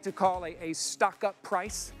what I like to call a stock-up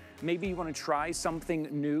price. Maybe you want to try something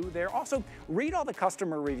new there. Also, read all the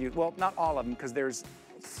customer reviews. Well, not all of them, because there's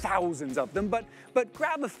thousands of them, but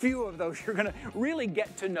grab a few of those. You're gonna really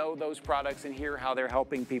get to know those products and hear how they're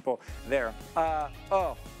helping people there.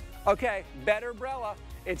 Okay, Betterbrella.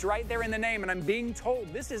 It's right there in the name, and I'm being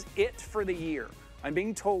told this is it for the year. I'm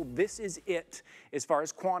being told this is it as far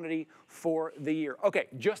as quantity for the year. Okay,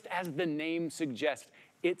 just as the name suggests,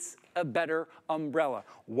 it's a better umbrella.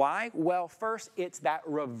 Why? Well, first, it's that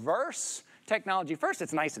reverse technology. First,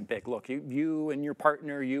 it's nice and big. Look, you and your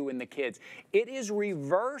partner, you and the kids. It is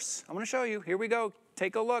reverse. I'm going to show you. Here we go.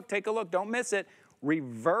 Take a look. Take a look. Don't miss it.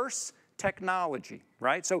 Reverse technology,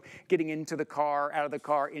 right? So getting into the car, out of the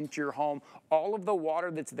car, into your home, all of the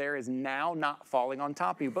water that's there is now not falling on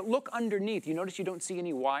top of you. But look underneath. You notice you don't see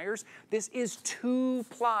any wires? This is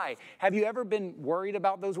 2-ply. Have you ever been worried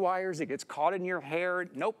about those wires? It gets caught in your hair?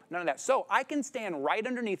 Nope, none of that. So I can stand right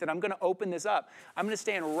underneath it. I'm going to open this up. I'm going to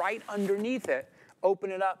stand right underneath it,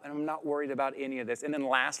 open it up, and I'm not worried about any of this. And then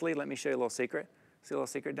lastly, let me show you a little secret. See a little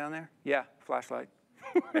secret down there? Yeah, flashlight.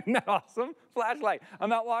 Isn't that awesome? Flashlight.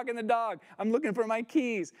 I'm out walking the dog. I'm looking for my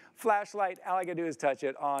keys. Flashlight. All I gotta do is touch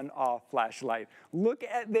it. On, off, flashlight. Look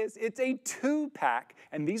at this. It's a 2-pack,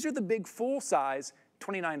 and these are the big full size,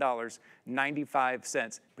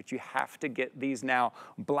 $29.95. But you have to get these now.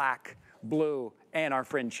 Black, blue, and our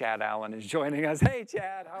friend Chad Allen is joining us. Hey,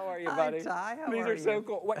 Chad, how are you, buddy? Hi, Ty. How These are are so you?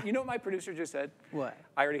 cool. What, you know what my producer just said? What?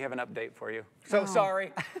 I already have an update for you. So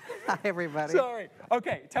sorry. Hi, everybody. Sorry.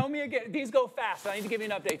 Okay, tell me again. These go fast. I need to give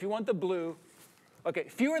you an update. If you want the blue, okay,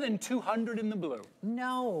 fewer than 200 in the blue.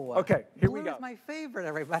 No. Okay, here we Blue go. is my favorite,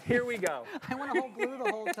 everybody. Here we go. I want to hold blue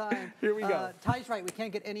the whole time. Here we go. Ty's right. We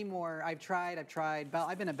can't get any more. I've tried.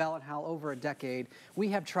 I've been at Bell & Howell over a decade. We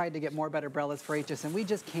have tried to get more Betterbrellas for HSN. We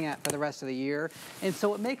just can't for the rest of the year. And so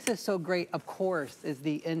what makes this so great, of course, is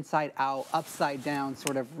the inside out, upside down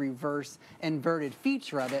sort of reverse inverted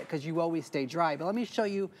feature of it, because you always stay dry. But let me show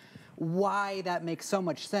you why that makes so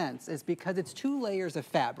much sense. Is because it's 2 layers of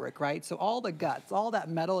fabric, right? So all the guts, all that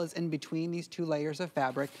metal is in between these 2 layers of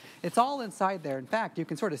fabric. It's all inside there. In fact, you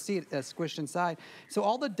can sort of see it squished inside. So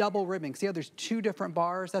all the double ribbing, see how there's 2 different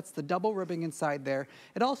bars? That's the double ribbing inside there.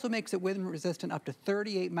 It also makes it wind resistant up to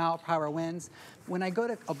 38-mile-per-hour winds. When I go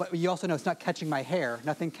to, but you also know it's not catching my hair,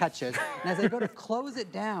 nothing catches. And as I go to close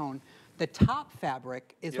it down, the top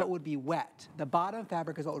fabric is what would be wet. The bottom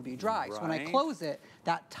fabric is what would be dry. Right. So when I close it,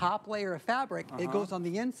 that top layer of fabric, it goes on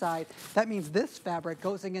the inside. That means this fabric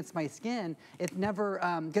goes against my skin. It's never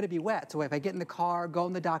gonna be wet. So if I get in the car, go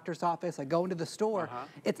in the doctor's office, I go into the store,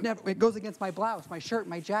 it goes against my blouse, my shirt,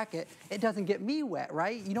 my jacket. It doesn't get me wet,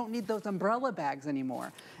 right? You don't need those umbrella bags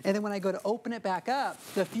anymore. And then when I go to open it back up,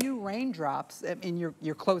 the few raindrops, and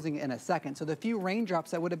you're closing it in a second, so the few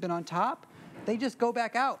raindrops that would have been on top, they just go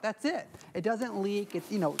back out. That's it. It doesn't leak.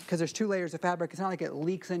 It's, you know, because there's 2 layers of fabric. It's not like it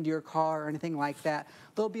leaks into your car or anything like that.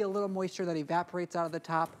 There'll be a little moisture that evaporates out of the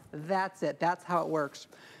top. That's it. That's how it works.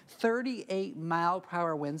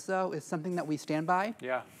 38-mile-per-hour winds, though, is something that we stand by.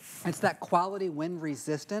 Yeah. It's that quality wind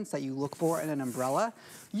resistance that you look for in an umbrella.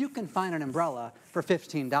 You can find an umbrella for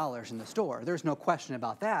 $15 in the store. There's no question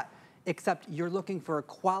about that. Except you're looking for a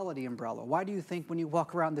quality umbrella. Why do you think when you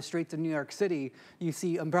walk around the streets of New York City, you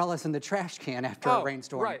see umbrellas in the trash can after a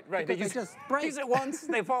rainstorm? Right. Because they just break. Use it once,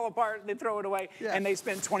 they fall apart, they throw it away, and they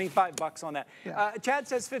spend $25 on that. Yeah. Chad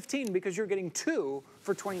says 15 because you're getting 2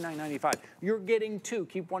 for $29.95. You're getting 2.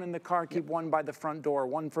 Keep 1 in the car, keep 1 by the front door,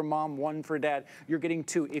 1 for mom, 1 for dad. You're getting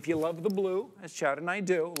 2. If you love the blue, as Chad and I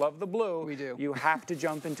do, love the blue, we do. You have to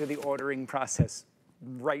jump into the ordering process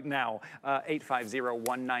right now,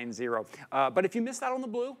 850-190. But if you missed out on the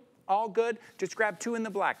blue, all good. Just grab 2 in the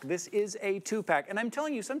black. This is a 2-pack. And I'm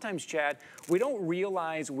telling you, sometimes, Chad, we don't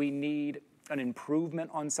realize we need an improvement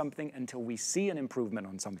on something until we see an improvement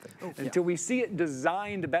on something. Until we see it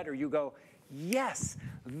designed better, you go, yes,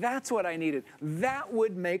 that's what I needed. That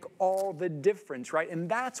would make all the difference, right? And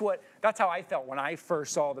that's how I felt when I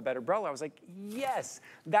first saw the Better Umbrella. I was like, yes,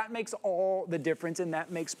 that makes all the difference, and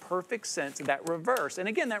that makes perfect sense, that reverse. And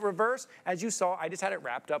again, that reverse, as you saw, I just had it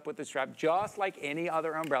wrapped up with the strap, just like any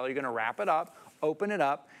other umbrella. You're gonna wrap it up, open it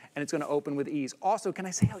up, and it's gonna open with ease. Also, can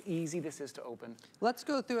I say how easy this is to open? Let's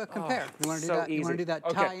go through a compare. Oh, you wanna do so that? Easy. You wanna do that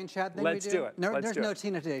okay. tie and chat thing Let's we do? do it. No, Let's there's do no it.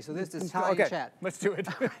 Tina today, so this is tie okay. and chat. Let's do it.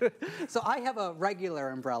 So I have a regular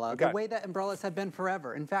umbrella, the way that umbrellas have been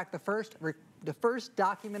forever. In fact, the first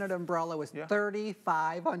documented umbrella was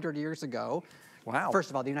 3,500 years ago. Wow. First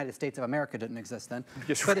of all, the United States of America didn't exist then.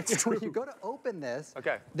 Yes, but when you go to open this,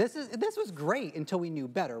 okay. this was great until we knew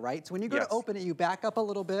better, right? So when you go to open it, you back up a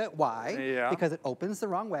little bit. Why? Yeah. Because it opens the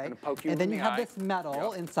wrong way. Poke you and then in you the have eye. this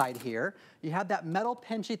metal inside here. You have that metal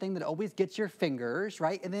pinchy thing that always gets your fingers,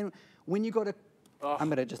 right? And then when you go to, I'm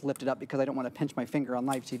gonna just lift it up because I don't want to pinch my finger on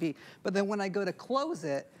live TV. But then when I go to close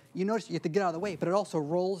it, you notice you have to get out of the way, but it also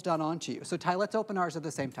rolls down onto you. So Ty, let's open ours at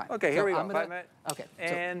the same time. Okay, here we go. 5 minutes. Okay.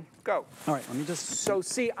 And go. All right, let me just. So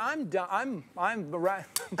see, I'm done. I'm right.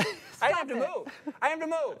 I didn't have to move. I have to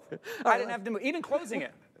move. I didn't have to move. Even closing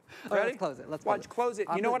it. All right, Ready? let's close it. Let's watch. Close it.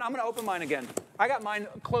 You know what? I'm going to open mine again. I got mine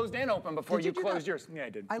closed and open before you closed yours. Yeah, I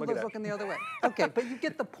did. I was looking the other way. Okay, but you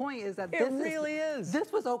get the point. Is that it really is.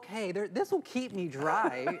 This was okay. This will keep me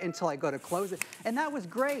dry until I go to close it, and that was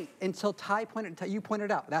great until you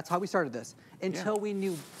pointed out. That's how we started this. Until we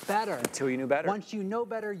knew better. Until you knew better. Once you know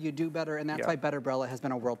better, you do better, and that's why Better Umbrella has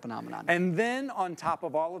been a world phenomenon. And then on top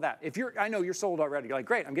of all of that, I know you're sold already. You're like,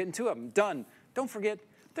 great, I'm getting 2 of them. Done. Don't forget,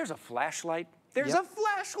 there's a flashlight. There's a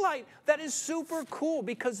flashlight that is super cool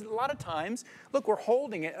because a lot of times, look, we're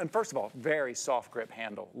holding it, and first of all, very soft grip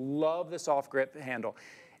handle. Love the soft grip handle.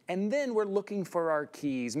 And then we're looking for our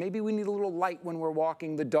keys. Maybe we need a little light when we're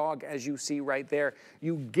walking the dog, as you see right there.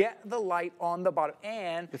 You get the light on the bottom,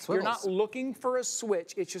 and you're not looking for a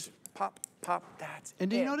switch. It's just pop, pop, that's And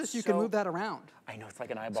do you notice you can move that around? I know, it's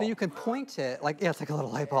like an eyeball. So you can point it, like, it's like a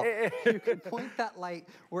little eyeball. You can point that light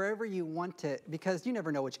wherever you want it because you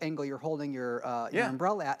never know which angle you're holding your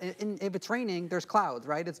umbrella at. And if it's raining, there's clouds,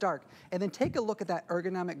 right? It's dark. And then take a look at that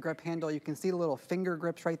ergonomic grip handle. You can see the little finger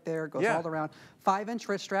grips right there. It goes all around. 5-inch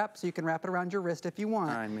wrist strap, so you can wrap it around your wrist if you want.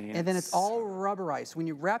 I mean, and then it's all rubberized. When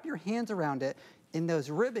you wrap your hands around it, in those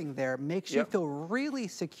ribbing there makes you feel really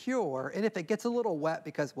secure. And if it gets a little wet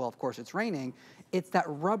because, well, of course it's raining, it's that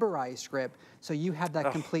rubberized grip. So you have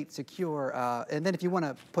that complete secure. And then if you want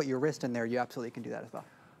to put your wrist in there, you absolutely can do that as well.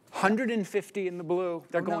 150 in the blue.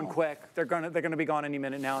 They're going quick. They're gonna be gone any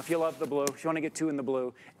minute now. If you love the blue, if you want to get 2 in the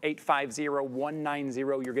blue,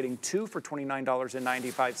 850-190. You're getting 2 for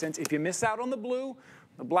 $29.95. If you miss out on the blue,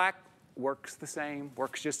 the black works the same,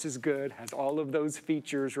 works just as good, has all of those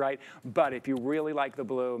features, right? But if you really like the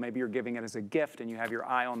blue, maybe you're giving it as a gift and you have your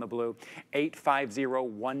eye on the blue,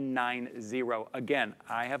 850-190. Again,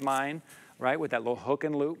 I have mine, right, with that little hook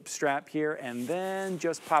and loop strap here, and then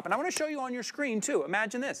just pop. And I want to show you on your screen, too.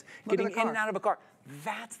 Imagine this, getting in and out of a car.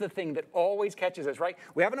 That's the thing that always catches us, right?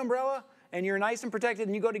 We have an umbrella, and you're nice and protected,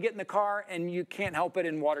 and you go to get in the car, and you can't help it,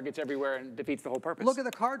 and water gets everywhere and defeats the whole purpose. Look at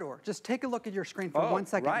the car door. Just take a look at your screen for 1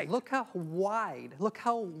 second. Right. Look how wide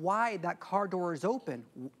that car door is open.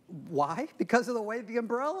 Why? Because of the way the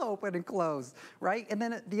umbrella opened and closed, right? And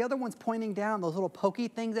then the other one's pointing down, those little pokey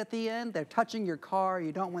things at the end. They're touching your car.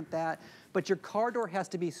 You don't want that. But your car door has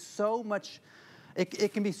to be so much.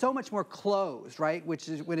 It can be so much more closed, right? Which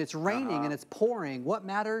is when it's raining and it's pouring, what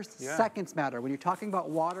matters? Seconds matter. When you're talking about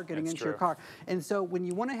water getting into your car. And so when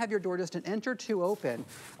you want to have your door just an inch or 2 open,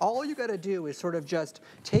 all you got to do is sort of just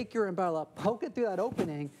take your umbrella, poke it through that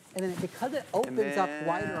opening, and then because it opens up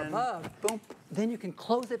wider above, boom, then you can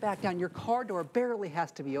close it back down. Your car door barely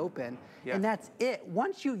has to be open, and that's it.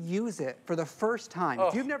 Once you use it for the first time,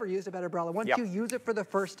 if you've never used a Better Umbrella, once you use it for the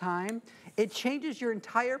first time, it changes your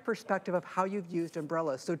entire perspective of how you've used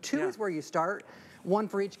umbrellas. So 2 is where you start, 1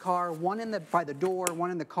 for each car, 1 by the door,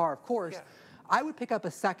 1 in the car, of course. I would pick up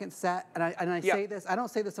a second set, and I say this, I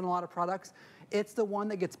don't say this in a lot of products, it's the one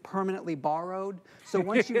that gets permanently borrowed. So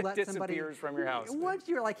once you let somebody disappears from your house. Once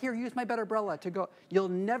you're like, here, use my Better Umbrella to go, you'll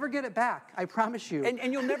never get it back. I promise you.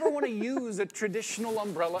 And you'll never want to use a traditional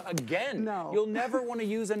umbrella again. No. You'll never want to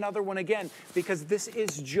use another one again because this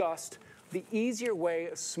is just the easier way,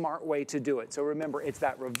 a smart way to do it. So remember, it's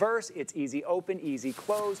that reverse, it's easy open, easy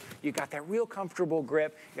close. You got that real comfortable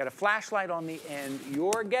grip. You got a flashlight on the end.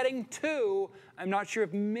 You're getting 2. I'm not sure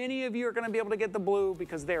if many of you are going to be able to get the blue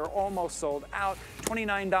because they are almost sold out.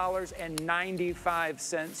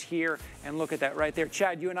 $29.95 here. And look at that right there.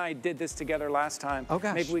 Chad, you and I did this together last time. Oh,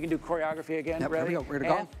 gosh. Maybe we can do choreography again. Yep, Ready? here we go. We're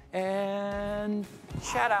going to go. And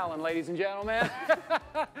Chad Allen, ladies and gentlemen.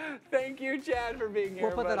 Thank you, Chad, for being here.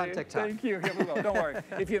 We'll put that on TikTok. Thank you. Yeah, we will. Don't worry.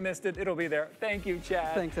 If you missed it, it'll be there. Thank you,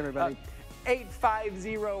 Chad. Thanks, everybody.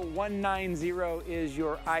 850190 is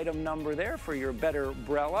your item number there for your better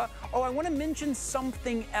Brella. Oh, I want to mention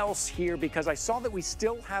something else here because I saw that we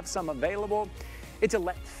still have some available. It's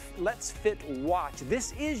a Let's Fit watch.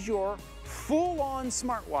 This is your full-on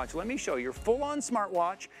smartwatch. Let me show you your full-on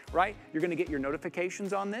smartwatch, right? You're gonna get your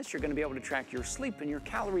notifications on this. You're gonna be able to track your sleep and your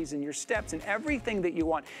calories and your steps and everything that you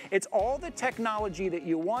want. It's all the technology that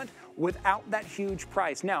you want without that huge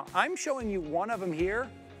price. Now, I'm showing you one of them here,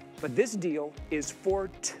 but this deal is for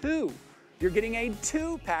two. You're getting a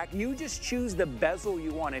 2-pack. You just choose the bezel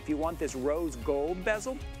you want. If you want this rose gold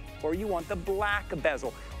bezel, or you want the black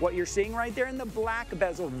bezel. What you're seeing right there in the black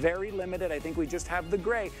bezel, very limited. I think we just have the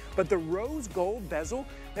gray. But the rose gold bezel,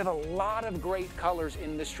 they have a lot of great colors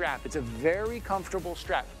in the strap. It's a very comfortable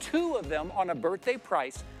strap. Two of them on a birthday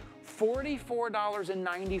price,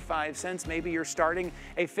 $44.95. Maybe you're starting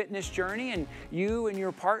a fitness journey and you and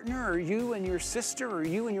your partner or you and your sister or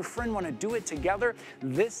you and your friend want to do it together.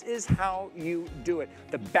 This is how you do it.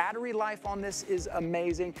 The battery life on this is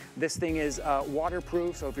amazing. This thing is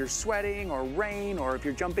waterproof, so if you're sweating or rain or if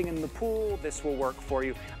you're jumping in the pool, this will work for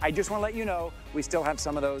you. I just want to let you know we still have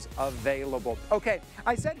some of those available. Okay,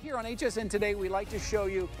 I said here on HSN Today we like to show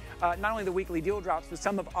you not only the weekly deal drops, but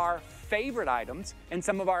some of our favorite items and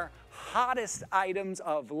some of our hottest items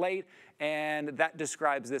of late, and that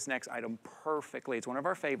describes this next item perfectly. It's one of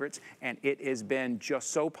our favorites, and it has been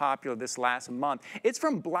just so popular this last month. It's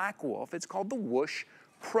from Black Wolf. It's called the Whoosh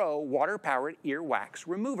Pro Water-Powered Ear Wax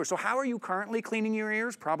Remover. So how are you currently cleaning your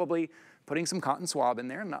ears? Probably putting some cotton swab in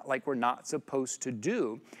there, not like we're not supposed to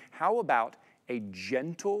do. How about a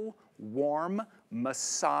gentle, warm,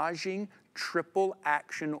 massaging, triple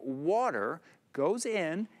action water goes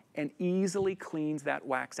in and easily cleans that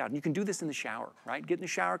wax out. And you can do this in the shower, right? Get in the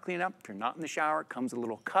shower, clean it up. If you're not in the shower, it comes a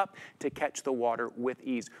little cup to catch the water with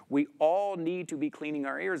ease. We all need to be cleaning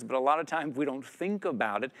our ears, but a lot of times we don't think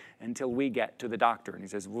about it until we get to the doctor. And he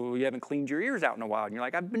says, well, you haven't cleaned your ears out in a while. And you're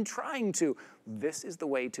like, I've been trying to. This is the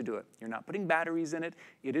way to do it. You're not putting batteries in it.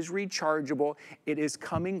 It is rechargeable. It is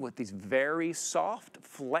coming with these very soft,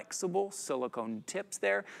 flexible silicone tips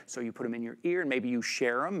there. So you put them in your ear and maybe you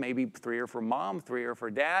share them. Maybe 3 are for mom, 3 are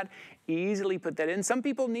for dad. Easily put that in. Some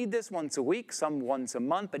people need this once a week, some once a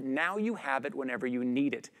month, but now you have it whenever you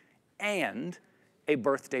need it. And a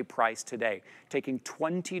birthday price today, taking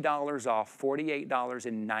 $20 off,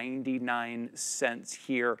 $48.99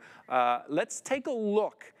 here. Let's take a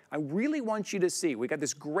look. I really want you to see. We got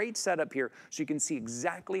this great setup here so you can see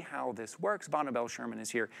exactly how this works. Vonabelle Sherman is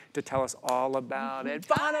here to tell us all about it.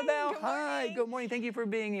 Vonabelle, hi, good morning. Thank you for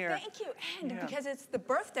being here. Thank you. And because it's the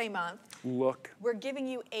birthday month, we're giving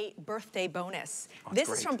you a birthday bonus. This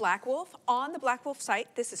is from Black Wolf. On the Black Wolf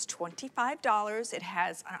site, this is $25. It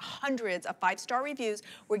has hundreds of 5-star reviews.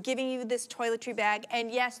 We're giving you this toiletry bag.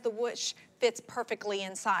 And yes, the Whoosh fits perfectly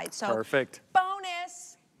inside. So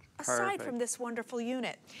bonus. Aside from this wonderful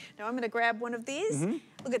unit. Now I'm going to grab one of these.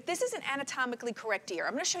 Look at this is an anatomically correct ear.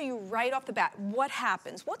 I'm going to show you right off the bat what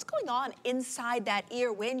happens. What's going on inside that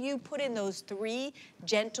ear when you put in those 3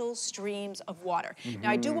 gentle streams of water.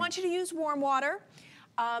 Now I do want you to use warm water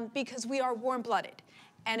because we are warm-blooded.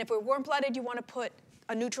 And if we're warm-blooded, you want to put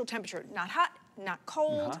a neutral temperature, not hot, not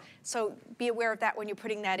cold. So be aware of that when you're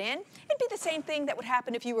putting that in. It'd be the same thing that would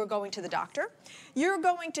happen if you were going to the doctor. You're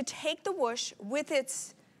going to take the Whoosh with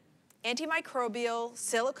its antimicrobial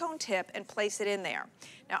silicone tip and place it in there.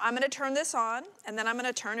 Now I'm going to turn this on and then I'm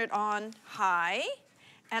going to turn it on high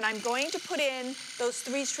and I'm going to put in those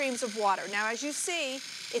 3 streams of water. Now as you see,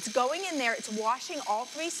 it's going in there, it's washing all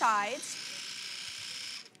 3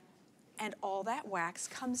 sides and all that wax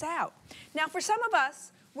comes out. Now for some of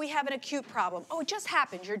us, we have an acute problem. Oh, it just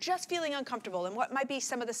happened. You're just feeling uncomfortable. And what might be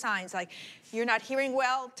some of the signs? Like you're not hearing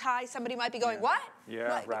well, Ty, somebody might be going, what?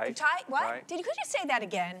 Yeah, what? Ty, what? Could you say that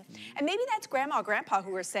again? And maybe that's grandma or grandpa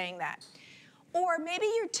who are saying that. Or maybe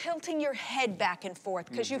you're tilting your head back and forth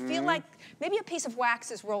because you feel like maybe a piece of wax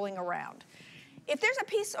is rolling around. If there's a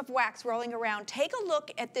piece of wax rolling around, take a look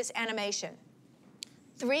at this animation.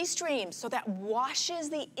 3 streams, so that washes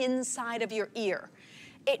the inside of your ear.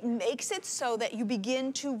 It makes it so that you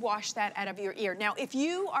begin to wash that out of your ear. Now, if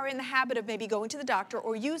you are in the habit of maybe going to the doctor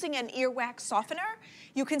or using an earwax softener,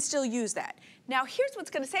 you can still use that. Now, here's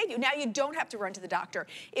what's going to save you. Now, you don't have to run to the doctor.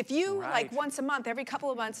 If you, like once a month, every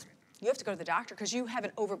couple of months, you have to go to the doctor because you have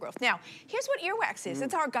an overgrowth. Now, here's what earwax is.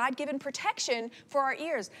 It's our God-given protection for our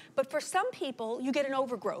ears. But for some people, you get an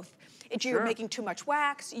overgrowth. If you're making too much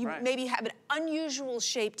wax, you maybe have an unusual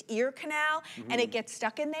shaped ear canal and it gets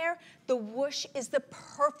stuck in there, the whoosh is the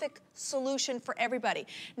perfect solution for everybody.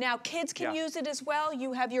 Now, kids can use it as well.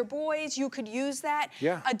 You have your boys, you could use that.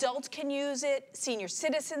 Adults can use it, senior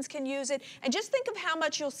citizens can use it. And just think of how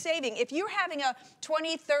much you're saving. If you're having a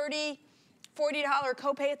 $20, $30, $40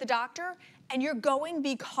 copay at the doctor and you're going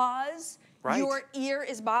because your ear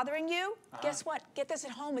is bothering you, guess what? Get this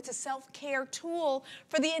at home. It's a self-care tool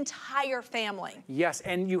for the entire family. Yes,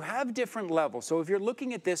 and you have different levels. So if you're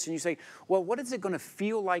looking at this and you say, well, what is it going to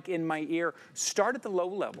feel like in my ear? Start at the low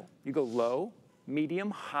level. You go low, medium,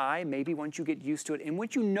 high, maybe once you get used to it. And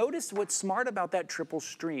once you notice what's smart about that triple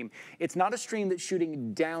stream, it's not a stream that's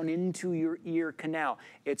shooting down into your ear canal.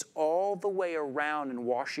 It's all the way around and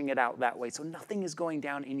washing it out that way. So nothing is going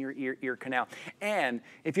down in your ear canal. And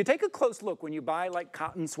if you take a close look when you buy like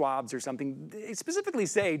cotton swabs or something, they specifically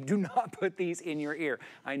say, do not put these in your ear.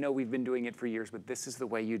 I know we've been doing it for years, but this is the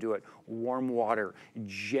way you do it. Warm water,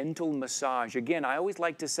 gentle massage. Again, I always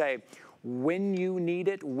like to say, when you need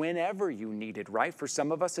it, whenever you need it, right? For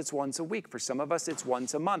some of us, it's once a week. For some of us, it's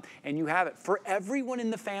once a month. And you have it for everyone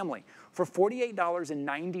in the family. For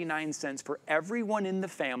 $48.99 for everyone in the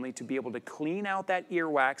family to be able to clean out that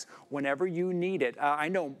earwax whenever you need it. I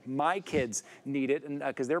know my kids need it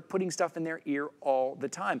because they're putting stuff in their ear all the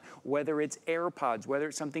time, whether it's AirPods, whether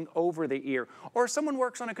it's something over the ear, or someone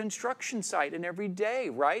works on a construction site and every day,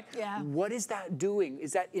 right? Yeah. What is that doing?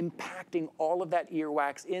 Is that impacting all of that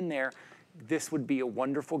earwax in there? This would be a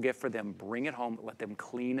wonderful gift for them. Bring it home, let them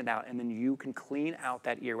clean it out, and then you can clean out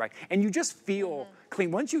that earwax. And you just feel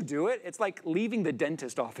clean. Once you do it, it's like leaving the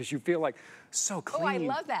dentist office. You feel like so clean. Oh, I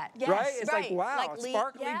love that. Yes, right? It's like, wow, like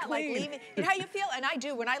sparkly clean. Like leaving, you know how you feel? And I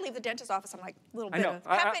do. When I leave the dentist office, I'm like, a little bit of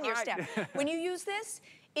pep in your step. When you use this,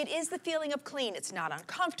 it is the feeling of clean. It's not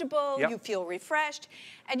uncomfortable. You feel refreshed.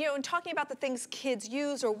 And you know, in talking about the things kids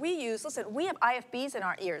use or we use, listen, we have IFBs in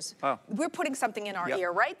our ears. We're putting something in our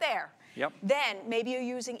ear right there. Then maybe you're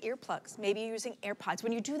using earplugs, maybe you're using AirPods.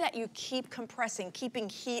 When you do that, you keep compressing, keeping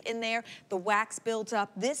heat in there, the wax builds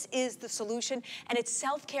up. This is the solution, and it's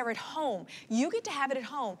self-care at home. You get to have it at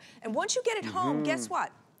home, and once you get it home, guess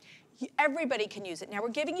what? Everybody can use it. Now we're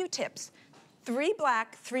giving you tips. 3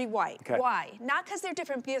 black, 3 white. Why? Not because they're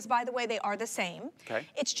different, because by the way, they are the same.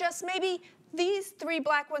 It's just maybe these 3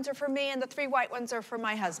 black ones are for me and the 3 white ones are for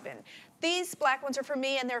my husband. These black ones are for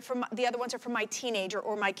me and the other ones are for my teenager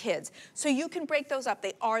or my kids. So you can break those up.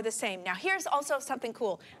 They are the same. Now here's also something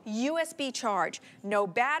cool. USB charge. No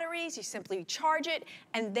batteries. You simply charge it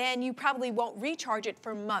and then you probably won't recharge it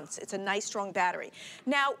for months. It's a nice strong battery.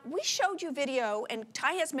 Now we showed you video and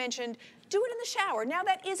Ty has mentioned do it in the shower. Now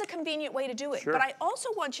that is a convenient way to do it. But I also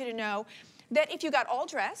want you to know that if you got all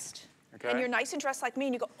dressed, and you're nice and dressed like me,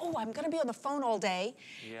 and you go, oh, I'm gonna be on the phone all day,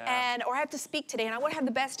 or I have to speak today, and I wanna have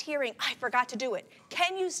the best hearing, I forgot to do it.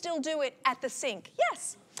 Can you still do it at the sink?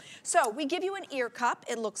 Yes. So we give you an ear cup,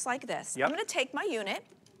 it looks like this. I'm gonna take my unit,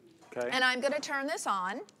 and I'm gonna turn this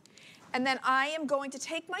on, and then I am going to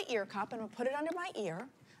take my ear cup, and I'm gonna put it under my ear.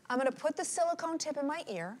 I'm gonna put the silicone tip in my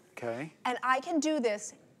ear, and I can do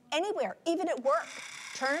this anywhere, even at work.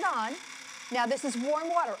 Turn it on. Now this is warm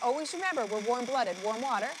water. Always remember, we're warm-blooded, warm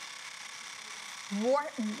water.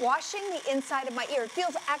 Washing the inside of my ear.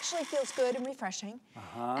 It actually feels good and refreshing.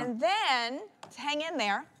 And then, hang in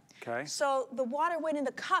there. So the water went in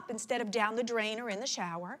the cup instead of down the drain or in the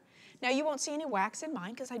shower. Now you won't see any wax in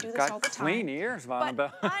mine because I do this all the time. Clean ears,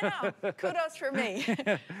 Vanna. I know, kudos for me.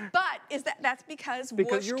 But that's because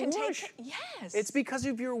whoosh your can whoosh. take, yes. It's because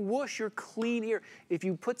of your whoosh, your clean ear. If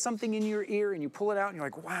you put something in your ear and you pull it out and you're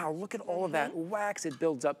like, wow, look at all of that wax, it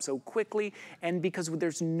builds up so quickly. And because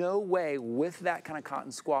there's no way with that kind of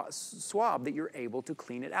cotton swab that you're able to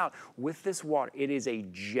clean it out. With this water, it is a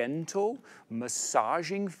gentle,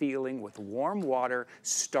 massaging feeling with warm water.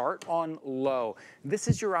 Start on low. This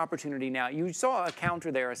is your opportunity now. You saw a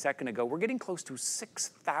counter there a second ago. We're getting close to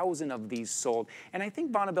 6,000 of these sold. And I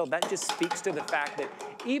think, Bonnabelle, that just speaks to the fact that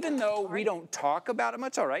even though we don't talk about it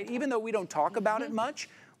much, all right, even though we don't talk about it much,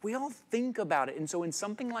 we all think about it. And so when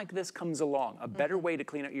something like this comes along, a better way to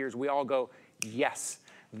clean our ears, we all go, yes.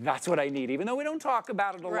 That's what I need. Even though we don't talk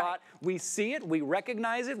about it a lot, we see it, we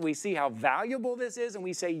recognize it, we see how valuable this is, and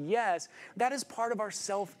we say, yes, that is part of our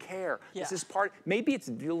self-care. This is part, maybe it's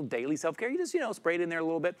a little daily self-care. You just, spray it in there a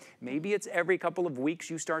little bit. Maybe it's every couple of weeks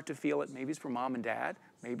you start to feel it. Maybe it's for mom and dad.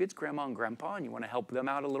 Maybe it's grandma and grandpa and you want to help them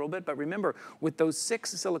out a little bit. But remember, with those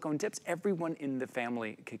 6 silicone tips, everyone in the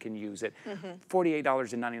family can use it.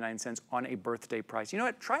 $48.99 on a birthday price. You know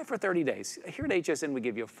what? Try it for 30 days. Here at HSN, we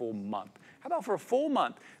give you a full month. How about for a full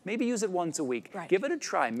month? Maybe use it once a week. Right. Give it a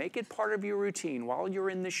try. Make it part of your routine while you're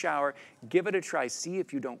in the shower. Give it a try. See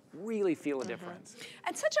if you don't really feel a difference.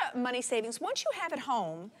 And such a money savings. Once you have it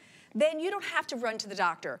home, then you don't have to run to the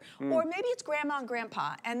doctor. Or maybe it's grandma and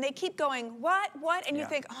grandpa, and they keep going, what? And you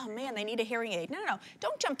think, oh man, they need a hearing aid. No.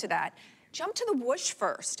 Don't jump to that. Jump to the whoosh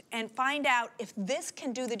first and find out if this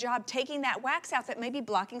can do the job, taking that wax out that may be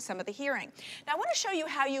blocking some of the hearing. Now, I want to show you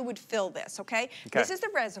how you would fill this, okay? This is the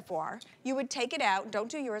reservoir. You would take it out. Don't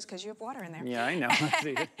do yours because you have water in there. Yeah, I know.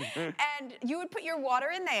 And you would put your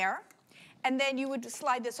water in there, and then you would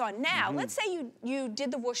slide this on. Now, let's say you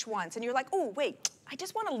did the whoosh once, and you're like, oh, wait, I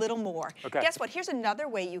just want a little more. Guess what? Here's another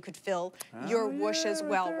way you could fill your whoosh as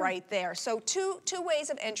well right there. So two ways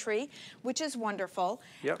of entry, which is wonderful.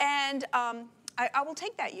 And I will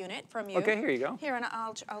take that unit from you. Okay, here you go. Here, and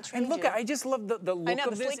I'll trade you. And look, I just love the look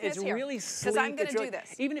of this. It's here. really sleek. Because I'm going to do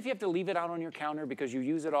this. Even if you have to leave it out on your counter because you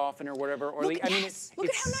use it often or whatever. Or look, look at how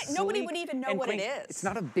nice. Nobody would even know what it is. It's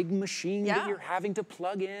not a big machine that you're having to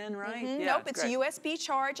plug in, right? Nope, it's USB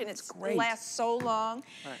charge, and it lasts so long.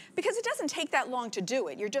 Because it doesn't take that long to do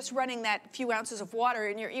it. You're just running that few ounces of water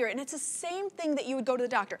in your ear, and it's the same thing that you would go to the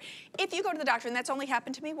doctor. If you go to the doctor, and that's only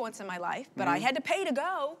happened to me once in my life, but I had to pay to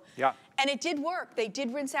go. And it did work. They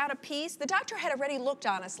did rinse out a piece. The doctor had already looked,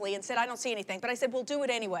 honestly, and said, I don't see anything. But I said, we'll do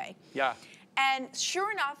it anyway. And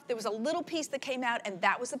sure enough, there was a little piece that came out, and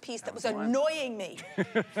that was the piece that was annoying me.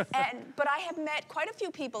 But I have met quite a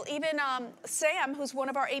few people. Even Sam, who's one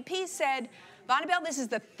of our APs, said, Vonabelle, this is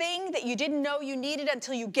the thing that you didn't know you needed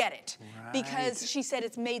until you get it. Because she said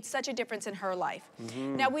it's made such a difference in her life.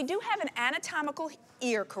 Now, we do have an anatomical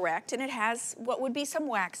ear, correct? And it has what would be some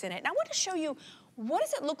wax in it. And I want to show you, what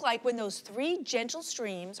does it look like when those 3 gentle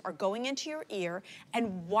streams are going into your ear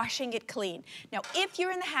and washing it clean? Now, if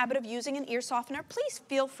you're in the habit of using an ear softener, please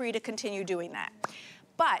feel free to continue doing that.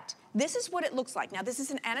 But this is what it looks like. Now, this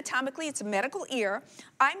is anatomically, it's a medical ear.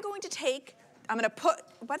 I'm going to put,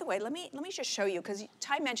 by the way, let me just show you, because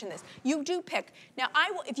Ty mentioned this. You do pick. Now,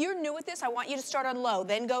 if you're new at this, I want you to start on low,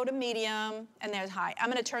 then go to medium, and there's high. I'm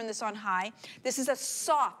going to turn this on high. This is a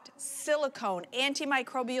soft silicone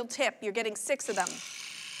antimicrobial tip. You're getting 6 of them.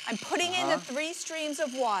 I'm putting in the 3 streams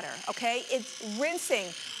of water, okay? It's rinsing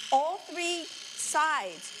all 3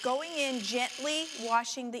 sides, going in, gently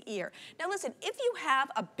washing the ear. Now listen, if you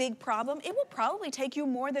have a big problem, it will probably take you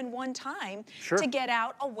more than one time to get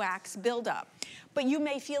out a wax buildup. But you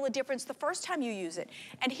may feel a difference the first time you use it.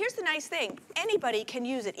 And here's the nice thing, anybody can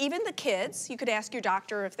use it, even the kids. You could ask your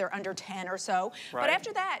doctor if they're under 10 or so. But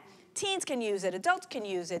after that, teens can use it, adults can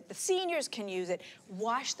use it, the seniors can use it.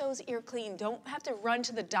 Wash those ear clean. Don't have to run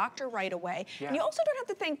to the doctor right away. And you also don't have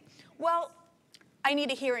to think, well, I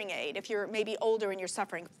need a hearing aid if you're maybe older and you're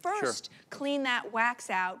suffering. First, clean that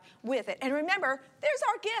wax out with it. And remember, there's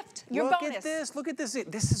our gift, your bonus. Look at this.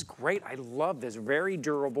 This is great. I love this. Very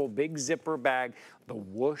durable, big zipper bag. The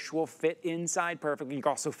whoosh will fit inside perfectly. You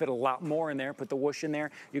can also fit a lot more in there. Put the whoosh in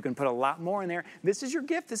there. You can put a lot more in there. This is your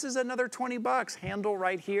gift. This is another 20 bucks. Handle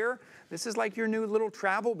right here. This is like your new little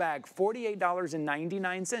travel bag,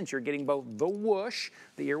 $48.99. You're getting both the whoosh,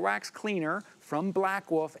 the earwax cleaner from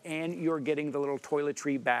Black Wolf, and you're getting the little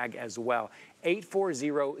toiletry bag as well.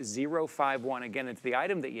 840-051. Again, it's the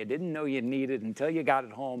item that you didn't know you needed until you got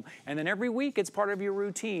it home. And then every week it's part of your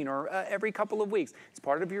routine, or every couple of weeks, it's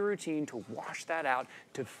part of your routine to wash that out,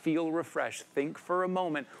 to feel refreshed. Think for a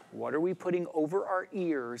moment, what are we putting over our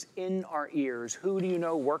ears, in our ears? Who do you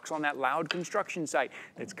know works on that loud construction site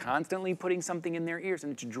that's constantly putting something in their ears,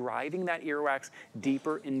 and it's driving that earwax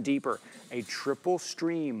deeper and deeper? A triple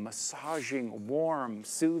stream, massaging, warm,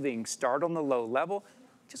 soothing, start on the low level.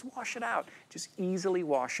 Just wash it out. Just easily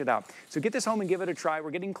wash it out. So get this home and give it a try.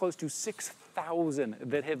 We're getting close to 6,000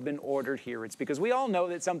 that have been ordered here. It's because we all know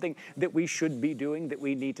that's something that we should be doing, that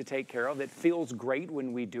we need to take care of, that feels great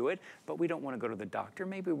when we do it, but we don't want to go to the doctor.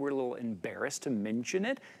 Maybe we're a little embarrassed to mention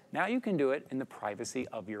it. Now you can do it in the privacy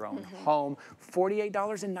of your own home.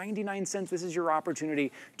 $48.99. This is your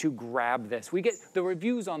opportunity to grab this. We get the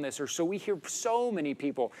reviews on this, so we hear so many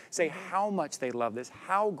people say how much they love this,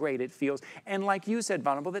 how great it feels, and like you said,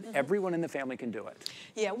 Vonabelle, that everyone in the family can do it.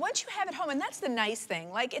 Yeah, once you have it home, and that's the nice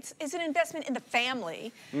thing, like it's an investment in the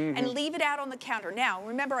family, and leave it out on the counter. Now,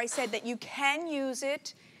 remember I said that you can use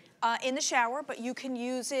it in the shower, but you can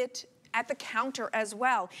use it at the counter as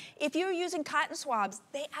well. If you're using cotton swabs,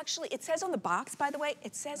 they actually, it says on the box, by the way,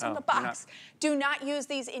 it says on the box, do not use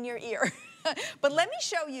these in your ear. But let me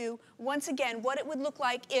show you, once again, what it would look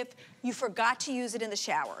like if you forgot to use it in the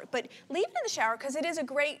shower. But leave it in the shower because it is a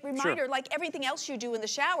great reminder, like everything else you do in the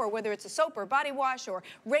shower, whether it's a soap or body wash or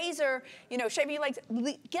razor, you know, shaving your legs.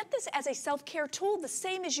 Get this as a self-care tool, the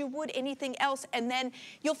same as you would anything else, and then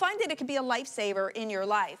you'll find that it can be a lifesaver in your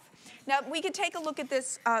life. Now, we can take a look at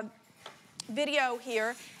this video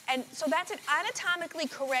here, and so that's an anatomically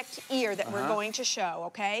correct ear that we're going to show,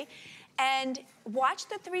 okay? And watch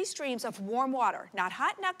the 3 streams of warm water, not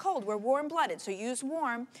hot, not cold. We're warm-blooded, so use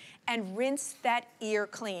warm, and rinse that ear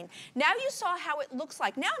clean. Now you saw how it looks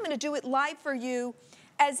like. Now I'm going to do it live for you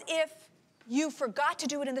as if you forgot to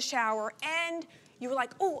do it in the shower and you were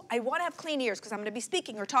like, oh, I want to have clean ears because I'm going to be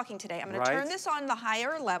speaking or talking today. I'm going to turn this on the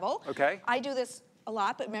higher level. Okay. I do this a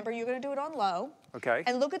lot, but remember, you're going to do it on low. Okay.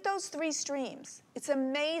 And look at those 3 streams. It's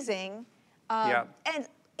amazing. And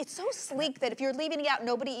it's so sleek that if you're leaving it out,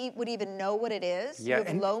 nobody would even know what it is. Yeah, you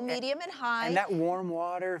have low, medium, and high. And that warm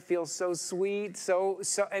water feels so sweet,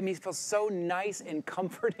 I mean, it feels so nice and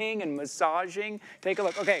comforting and massaging. Take a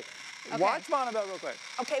look. Okay, watch Montebello real quick.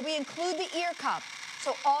 Okay, we include the ear cup.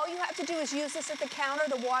 So all you have to do is use this at the counter.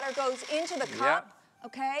 The water goes into the cup,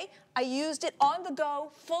 okay? I used it on the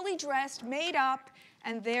go, fully dressed, made up,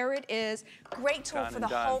 and there it is. Great tool for the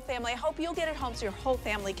whole family. I hope you'll get it home so your whole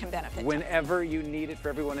family can benefit. Whenever you need it for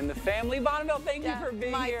everyone in the family. Bonneville, thank you for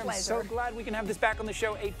being here. Pleasure. I'm so glad we can have this back on the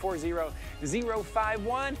show,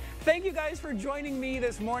 840-051. Thank you guys for joining me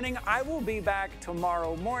this morning. I will be back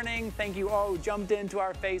tomorrow morning. Thank you all who jumped into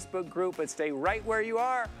our Facebook group, but stay right where you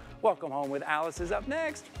are. Welcome Home with Alice is up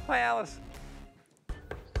next. Hi, Alice.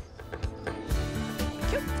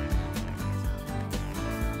 Thank you.